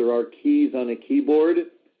responses as there are keys on a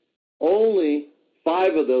keyboard, only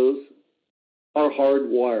 5 of those are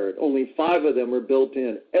hardwired. Only 5 of them are built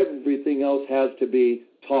in. Everything else has to be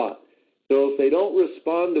taught. So if they don't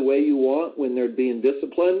respond the way you want when they're being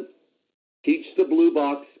disciplined, Teach the blue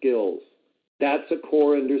box skills. That's a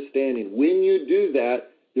core understanding. When you do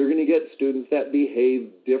that, you're going to get students that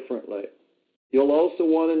behave differently. You'll also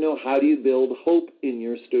want to know, how do you build hope in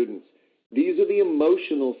your students? These are the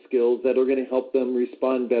emotional skills that are going to help them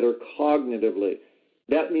respond better cognitively.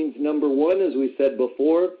 That means, number one, as we said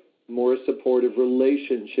before, more supportive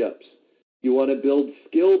relationships. You want to build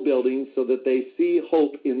skill building so that they see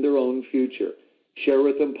hope in their own future. Share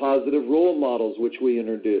with them positive role models, which we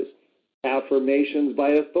introduced. Affirmations by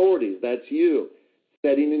authorities, that's you.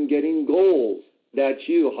 Setting and getting goals, that's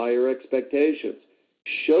you. Higher expectations.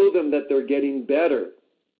 Show them that they're getting better.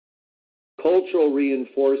 Cultural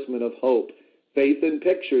reinforcement of hope. Faith in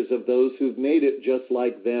pictures of those who've made it just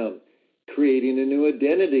like them. Creating a new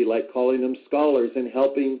identity, like calling them scholars and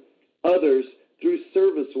helping others through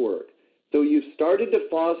service work. So you've started to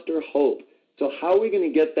foster hope. So how are we going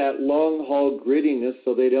to get that long-haul grittiness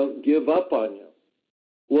so they don't give up on you?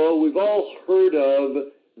 Well, we've all heard of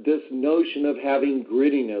this notion of having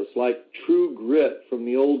grittiness, like True Grit from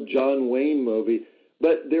the old John Wayne movie,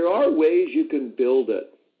 but there are ways you can build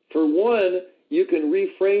it. For one, you can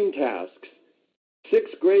reframe tasks.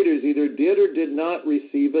 Sixth graders either did or did not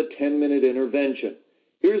receive a 10-minute intervention.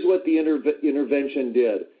 Here's what the intervention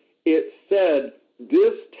did. It said,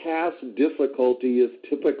 this task difficulty is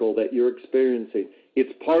typical that you're experiencing.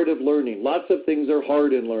 It's part of learning. Lots of things are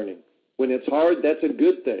hard in learning. When it's hard, that's a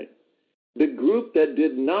good thing. The group that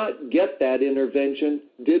did not get that intervention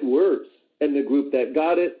did worse, and the group that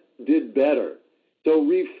got it did better. So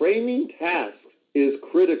reframing tasks is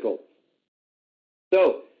critical.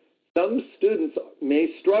 So some students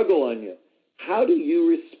may struggle on you. How do you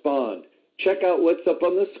respond? Check out what's up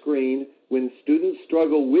on the screen. When students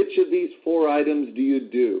struggle, which of these 4 items do you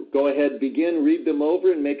do? Go ahead, begin, read them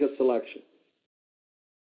over, and make a selection.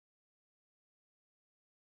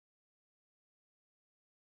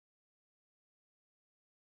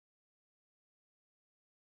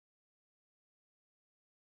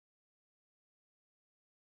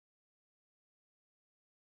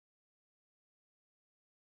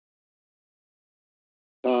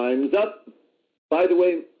 Time's up. By the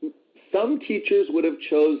way, some teachers would have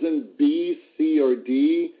chosen B, C, or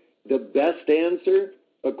D. The best answer,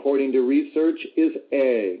 according to research, is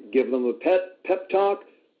A. Give them a pep talk.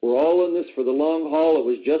 We're all in this for the long haul. It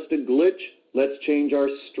was just a glitch. Let's change our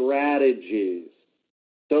strategies.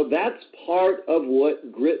 So that's part of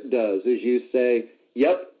what grit does, is you say,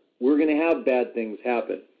 yep, we're going to have bad things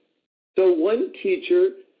happen. So one teacher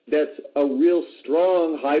that's a real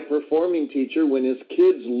strong, high-performing teacher, when his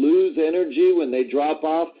kids lose energy, when they drop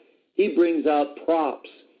off, he brings out props.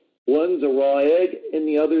 One's a raw egg, and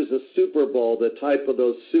the other's a super ball, the type of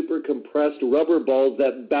those super compressed rubber balls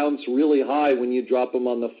that bounce really high when you drop them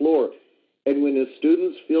on the floor. And when his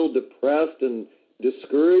students feel depressed and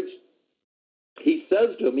discouraged, he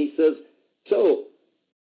says to them, he says, so,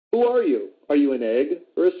 who are you? Are you an egg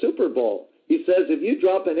or a super ball? He says, if you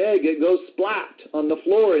drop an egg, it goes splat on the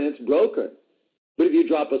floor and it's broken. But if you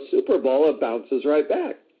drop a super ball, it bounces right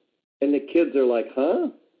back. And the kids are like, huh?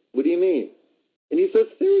 What do you mean? And he says,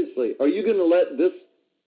 seriously, are you going to let this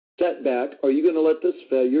setback, are you going to let this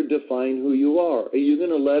failure define who you are? Are you going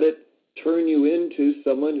to let it turn you into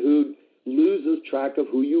someone who loses track of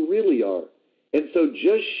who you really are? And so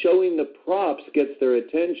just showing the props gets their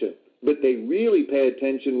attention. But they really pay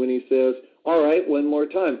attention when he says, all right, one more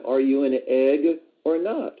time. Are you an egg or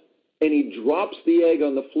not? And he drops the egg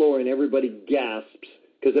on the floor and everybody gasps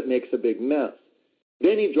because it makes a big mess.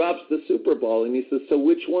 Then he drops the super ball and he says, so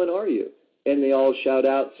which one are you? And they all shout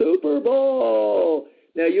out, Super Bowl.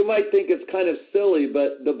 Now you might think it's kind of silly,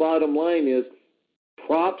 but the bottom line is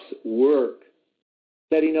props work.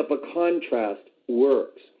 Setting up a contrast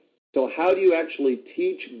works. So how do you actually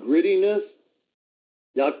teach grittiness?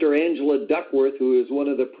 Dr. Angela Duckworth, who is one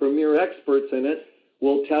of the premier experts in it,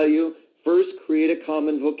 will tell you, first, create a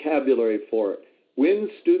common vocabulary for it. When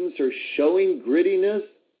students are showing grittiness,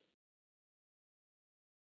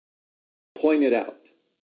 point it out.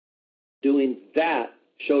 Doing that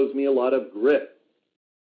shows me a lot of grit.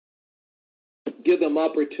 Give them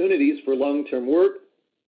opportunities for long-term work.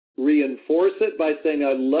 Reinforce it by saying,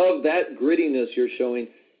 I love that grittiness you're showing.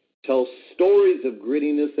 Tell stories of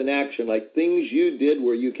grittiness in action, like things you did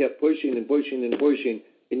where you kept pushing and pushing and pushing,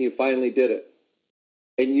 and you finally did it.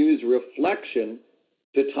 And use reflection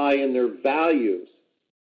to tie in their values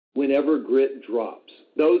whenever grit drops.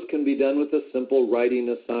 Those can be done with a simple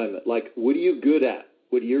writing assignment, like what are you good at?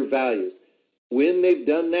 What are your values? When they've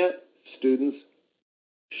done that, students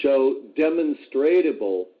show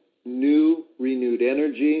demonstrable new, renewed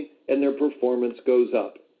energy, and their performance goes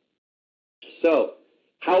up. So,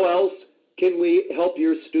 how else can we help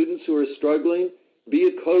your students who are struggling? Be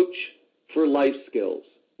a coach for life skills.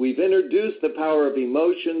 We've introduced the power of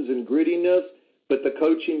emotions and grittiness, but the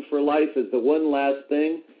coaching for life is the one last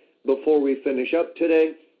thing before we finish up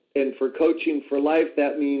today. And for coaching for life,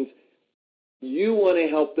 that means you want to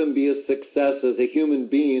help them be a success as a human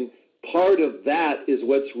being. Part of that is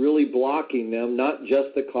what's really blocking them, not just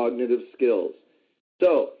the cognitive skills.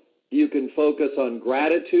 So you can focus on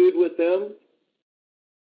gratitude with them.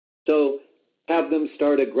 So have them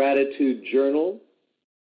start a gratitude journal.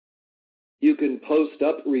 You can post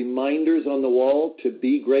up reminders on the wall to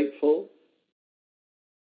be grateful.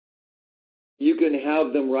 You can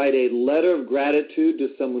have them write a letter of gratitude to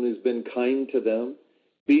someone who's been kind to them.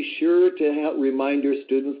 Be sure to remind your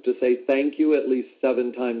students to say thank you at least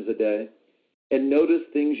 7 times a day. And notice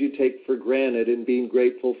things you take for granted and being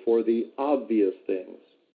grateful for the obvious things.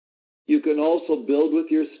 You can also build with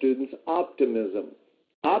your students optimism.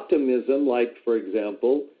 Optimism, like, for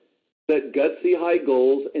example, set gutsy high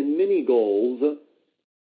goals and mini goals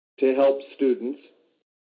to help students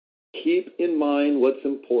keep in mind what's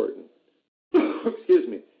important. Excuse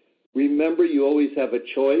me. Remember, you always have a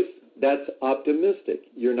choice. That's optimistic.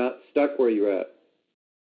 You're not stuck where you're at.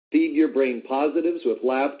 Feed your brain positives with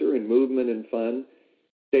laughter and movement and fun.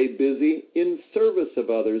 Stay busy in service of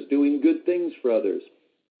others, doing good things for others.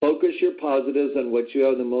 Focus your positives on what you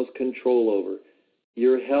have the most control over,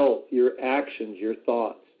 your health, your actions, your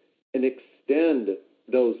thoughts, and extend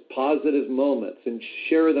those positive moments and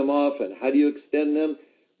share them often. How do you extend them?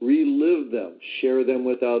 Relive them. Share them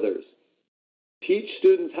with others. Teach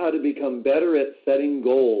students how to become better at setting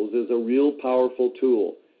goals is a real powerful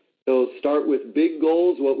tool. So start with big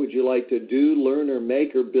goals. What would you like to do, learn, or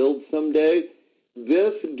make, or build someday?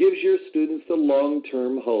 This gives your students the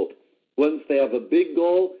long-term hope. Once they have a big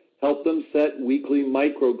goal, help them set weekly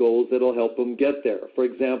micro goals that will help them get there. For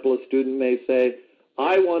example, a student may say,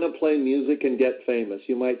 I want to play music and get famous.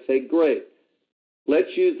 You might say, great. Let's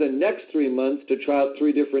use the next 3 months to try out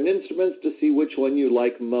 3 different instruments to see which one you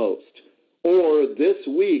like most. Or this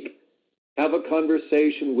week, have a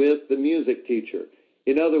conversation with the music teacher.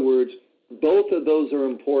 In other words, both of those are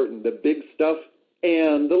important, the big stuff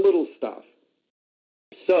and the little stuff.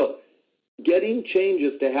 So, getting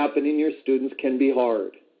changes to happen in your students can be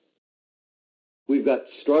hard. We've got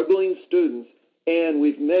struggling students, and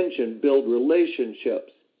we've mentioned build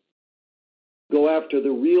relationships. Go after the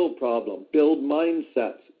real problem, build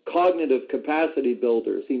mindsets, cognitive capacity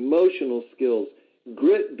builders, emotional skills,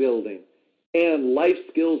 grit building, and life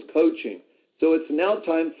skills coaching. So it's now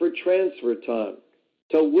time for transfer time.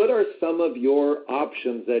 So what are some of your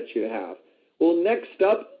options that you have? Well, next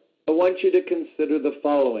up, I want you to consider the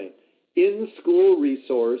following. In-school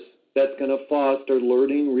resource that's going to foster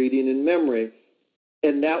learning, reading, and memory,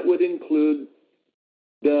 and that would include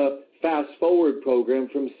the Fast Forward program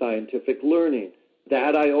from Scientific Learning.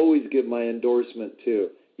 That I always give my endorsement to.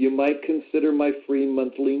 You might consider my free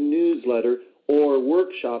monthly newsletter or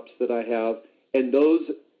workshops that I have, and those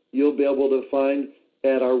you'll be able to find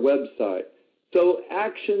at our website. So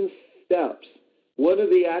action steps. One of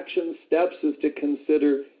the action steps is to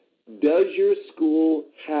consider, does your school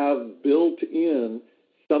have built in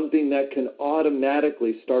something that can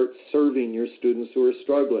automatically start serving your students who are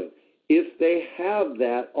struggling? If they have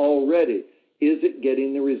that already, is it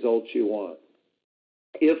getting the results you want?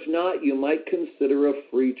 If not, you might consider a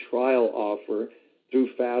free trial offer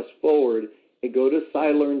through Fast Forward and go to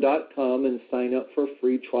SciLearn.com and sign up for a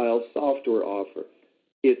free trial software offer.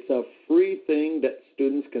 It's a free thing that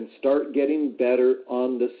students can start getting better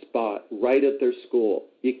on the spot, right at their school.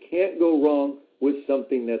 You can't go wrong with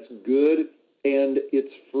something that's good and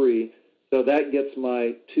it's free. So that gets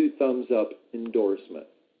my 2 thumbs up endorsement.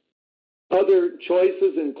 Other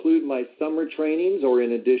choices include my summer trainings, or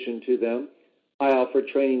in addition to them, I offer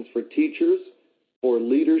trainings for teachers, for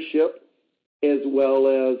leadership, as well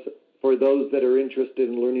as for those that are interested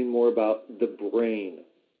in learning more about the brain.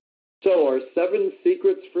 So our 7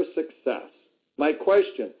 secrets for success. My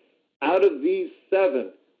question, out of these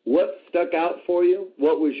 7, what stuck out for you?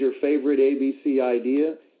 What was your favorite ABC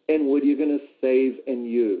idea? And what are you going to save and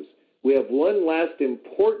use? We have one last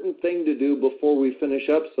important thing to do before we finish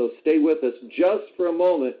up, so stay with us just for a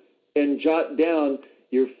moment and jot down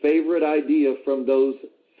your favorite idea from those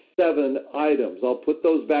 7 items. I'll put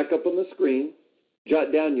those back up on the screen.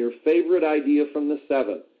 Jot down your favorite idea from the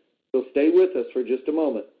 7. So stay with us for just a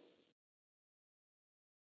moment.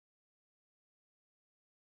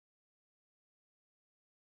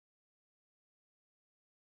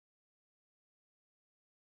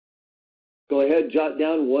 Go ahead, jot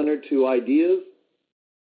down 1 or 2 ideas.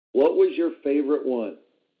 What was your favorite one?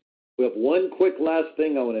 We have one quick last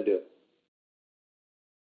thing I want to do.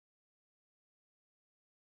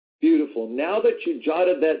 Beautiful. Now that you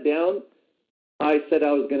jotted that down, I said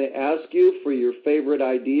I was going to ask you for your favorite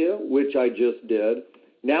idea, which I just did.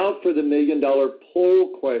 Now for the $1 million poll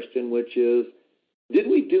question, which is, did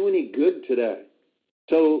we do any good today?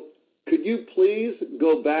 So could you please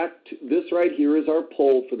go back to this right here is our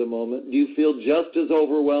poll for the moment. Do you feel just as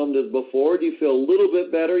overwhelmed as before? Do you feel a little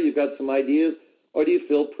bit better? You've got some ideas? Or do you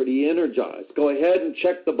feel pretty energized? Go ahead and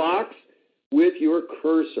check the box with your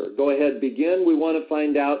cursor. Go ahead, begin. We want to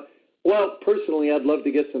find out. Well, personally, I'd love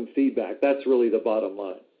to get some feedback. That's really the bottom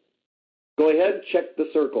line. Go ahead, check the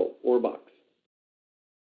circle or box.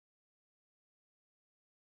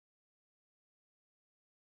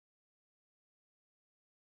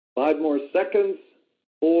 Five more seconds.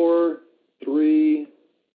 4, 3,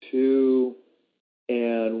 2,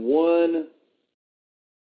 and 1.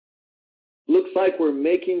 Looks like we're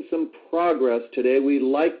making some progress today. We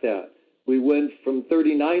like that. We went from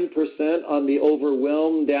 39% on the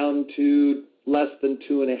overwhelm down to less than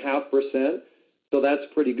 2.5%. So that's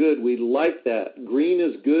pretty good. We like that. Green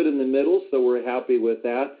is good in the middle, so we're happy with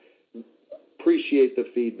that. Appreciate the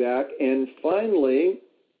feedback. And finally,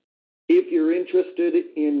 if you're interested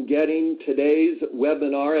in getting today's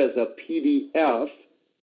webinar as a PDF,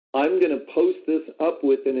 I'm going to post this up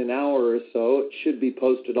within an hour or so. It should be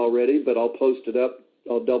posted already, but I'll post it up.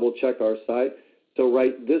 I'll double check our site. So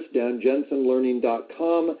write this down,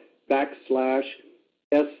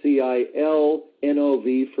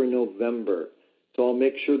 jensenlearning.com/SCILNOV for November. So I'll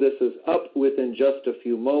make sure this is up within just a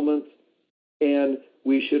few moments, and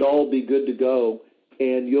we should all be good to go,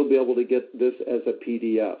 and you'll be able to get this as a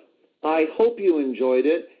PDF. I hope you enjoyed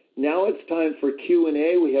it. Now it's time for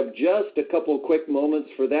Q&A. We have just a couple quick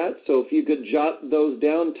moments for that, so if you could jot those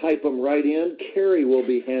down, type them right in. Carrie will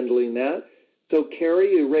be handling that. So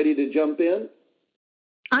Carrie, you ready to jump in?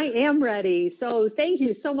 I am ready. So thank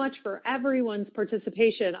you so much for everyone's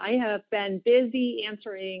participation. I have been busy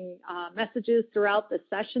answering messages throughout the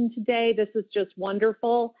session today. This is just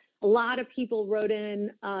wonderful. A lot of people wrote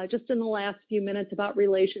in just in the last few minutes about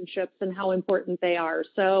relationships and how important they are.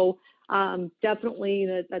 So definitely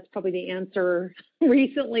that's probably the answer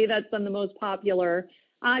recently that's been the most popular.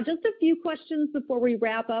 Just a few questions before we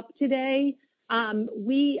wrap up today.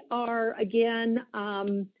 We are, again,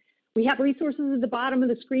 we have resources at the bottom of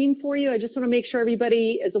the screen for you. I just want to make sure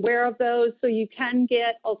everybody is aware of those. So you can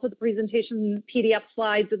get also the presentation PDF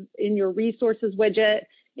slides in your resources widget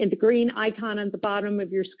in the green icon at the bottom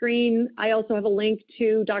of your screen. I also have a link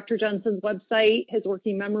to Dr. Jensen's website, his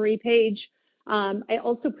working memory page. I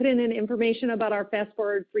also put in an information about our Fast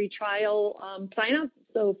Forward free trial sign up.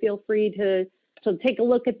 So feel free to take a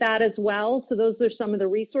look at that as well. So those are some of the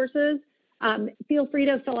resources. Feel free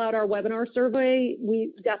to fill out our webinar survey.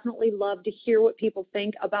 We definitely love to hear what people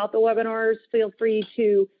think about the webinars. Feel free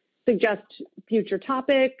to suggest future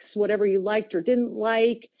topics, whatever you liked or didn't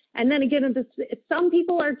like. And then again, some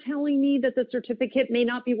people are telling me that the certificate may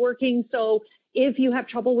not be working. So if you have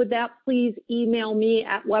trouble with that, please email me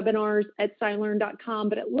at webinars@scilearn.com.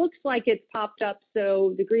 But it looks like it's popped up,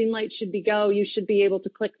 so the green light should be go. You should be able to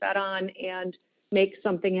click that on and make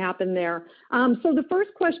something happen there. So the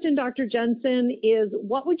first question, Dr. Jensen, is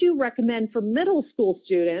what would you recommend for middle school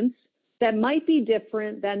students that might be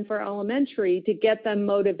different than for elementary to get them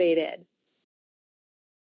motivated?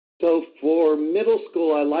 So for middle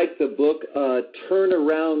school, I like the book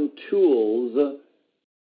Turnaround Tools.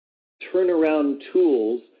 Turnaround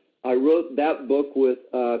Tools. I wrote that book with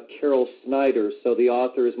Carol Snyder. So the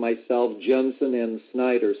author is myself, Jensen, and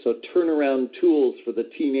Snyder. So Turnaround Tools for the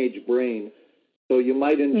Teenage Brain. So you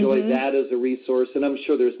might enjoy that as a resource, and I'm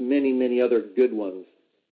sure there's many, many other good ones.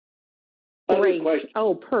 Great.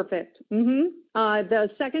 Oh, perfect. The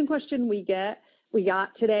second question we got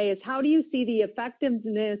today is, how do you see the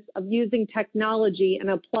effectiveness of using technology and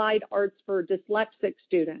applied arts for dyslexic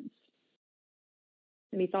students?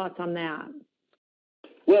 Any thoughts on that?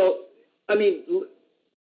 Well, I mean,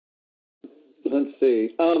 let's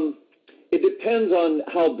see. It depends on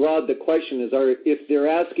how broad the question is. If they're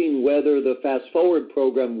asking whether the Fast Forward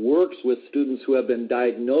program works with students who have been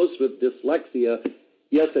diagnosed with dyslexia,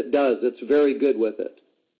 yes, it does. It's very good with it.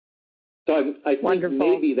 So I think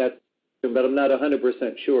maybe that's, but I'm not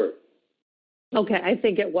 100% sure. Okay, I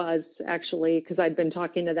think it was actually, because I'd been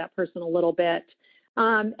talking to that person a little bit.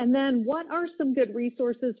 And then what are some good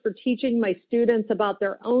resources for teaching my students about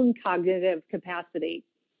their own cognitive capacity?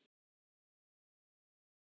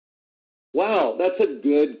 Wow, that's a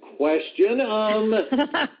good question. You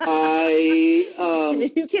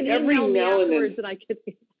can every email me now and afterwards then, and I could.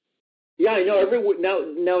 Yeah, I know. Every now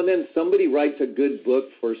and then somebody writes a good book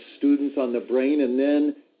for students on the brain, and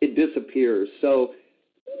then it disappears. So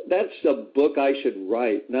that's a book I should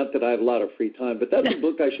write. Not that I have a lot of free time, but that's a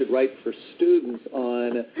book I should write for students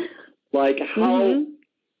on, like, how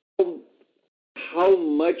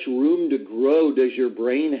much room to grow does your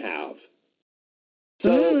brain have?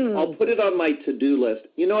 So I'll put it on my to-do list.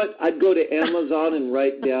 You know what? I'd go to Amazon and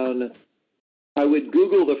write down, I would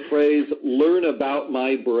Google the phrase, learn about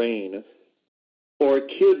my brain, or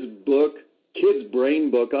kid's brain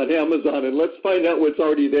book on Amazon, and let's find out what's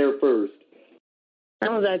already there first.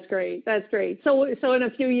 Oh, that's great. That's great. So in a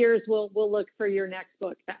few years, we'll look for your next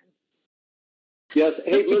book then. Yes.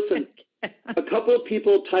 Hey, listen, a couple of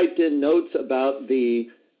people typed in notes about the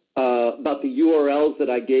URLs that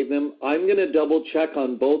I gave them. I'm going to double check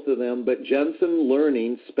on both of them, but Jensen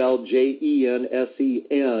Learning, spelled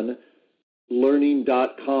Jensen,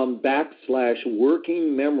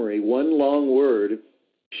 learning.com/working memory, one long word,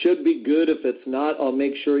 should be good. If it's not, I'll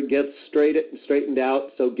make sure it gets straightened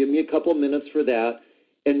out. So give me a couple minutes for that.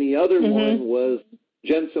 And the other one was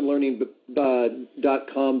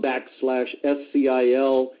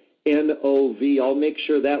jensenlearning.com/SCILNOV. I'll make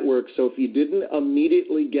sure that works. So if you didn't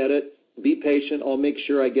immediately get it, be patient. I'll make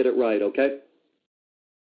sure I get it right, okay?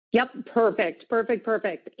 Yep, perfect.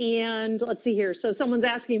 And let's see here. So someone's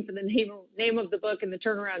asking for the name of the book and the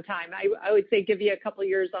turnaround time. I would say give you a couple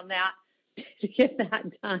years on that to get that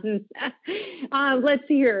done. Let's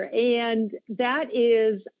see here. And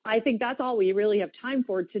I think that's all we really have time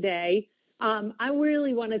for today. I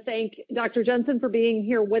really want to thank Dr. Jensen for being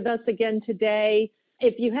here with us again today.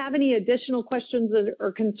 If you have any additional questions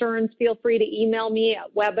or concerns, feel free to email me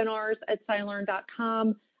at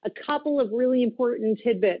webinars@scilearn.com. A couple of really important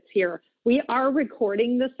tidbits here. We are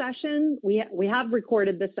recording the session. We have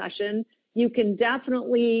recorded the session. You can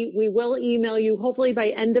we will email you hopefully by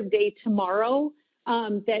end of day tomorrow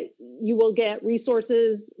that you will get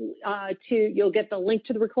resources you'll get the link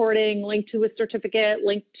to the recording, link to a certificate,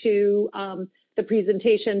 link to the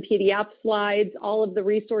presentation, PDF slides, all of the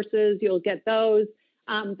resources, you'll get those.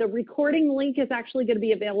 The recording link is actually going to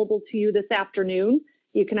be available to you this afternoon.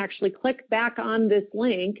 You can actually click back on this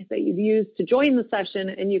link that you've used to join the session,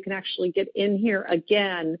 and you can actually get in here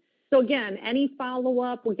again. So again, any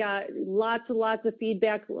follow-up, we got lots and lots of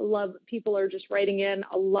feedback. People are just writing in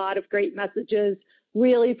a lot of great messages.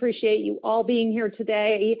 Really appreciate you all being here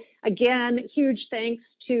today. Again, huge thanks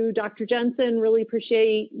to Dr. Jensen. Really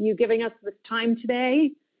appreciate you giving us this time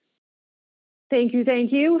today. Thank you.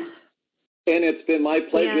 And it's been my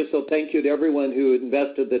pleasure, so thank you to everyone who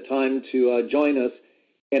invested the time to join us.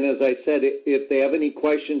 And as I said, if they have any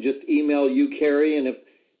questions, just email you, Carrie, and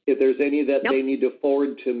if there's any that they need to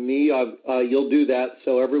forward to me, you'll do that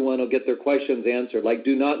so everyone will get their questions answered. Like,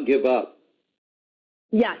 do not give up.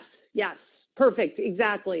 Yes. Perfect.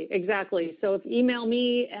 Exactly. So if email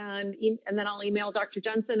me and then I'll email Dr.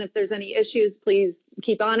 Jensen. If there's any issues, please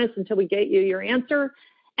keep honest until we get you your answer.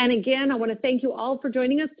 And again, I want to thank you all for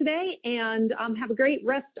joining us today, and have a great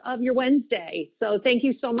rest of your Wednesday. So thank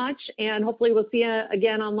you so much, and hopefully we'll see you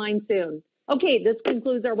again online soon. Okay, this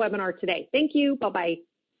concludes our webinar today. Thank you. Bye-bye.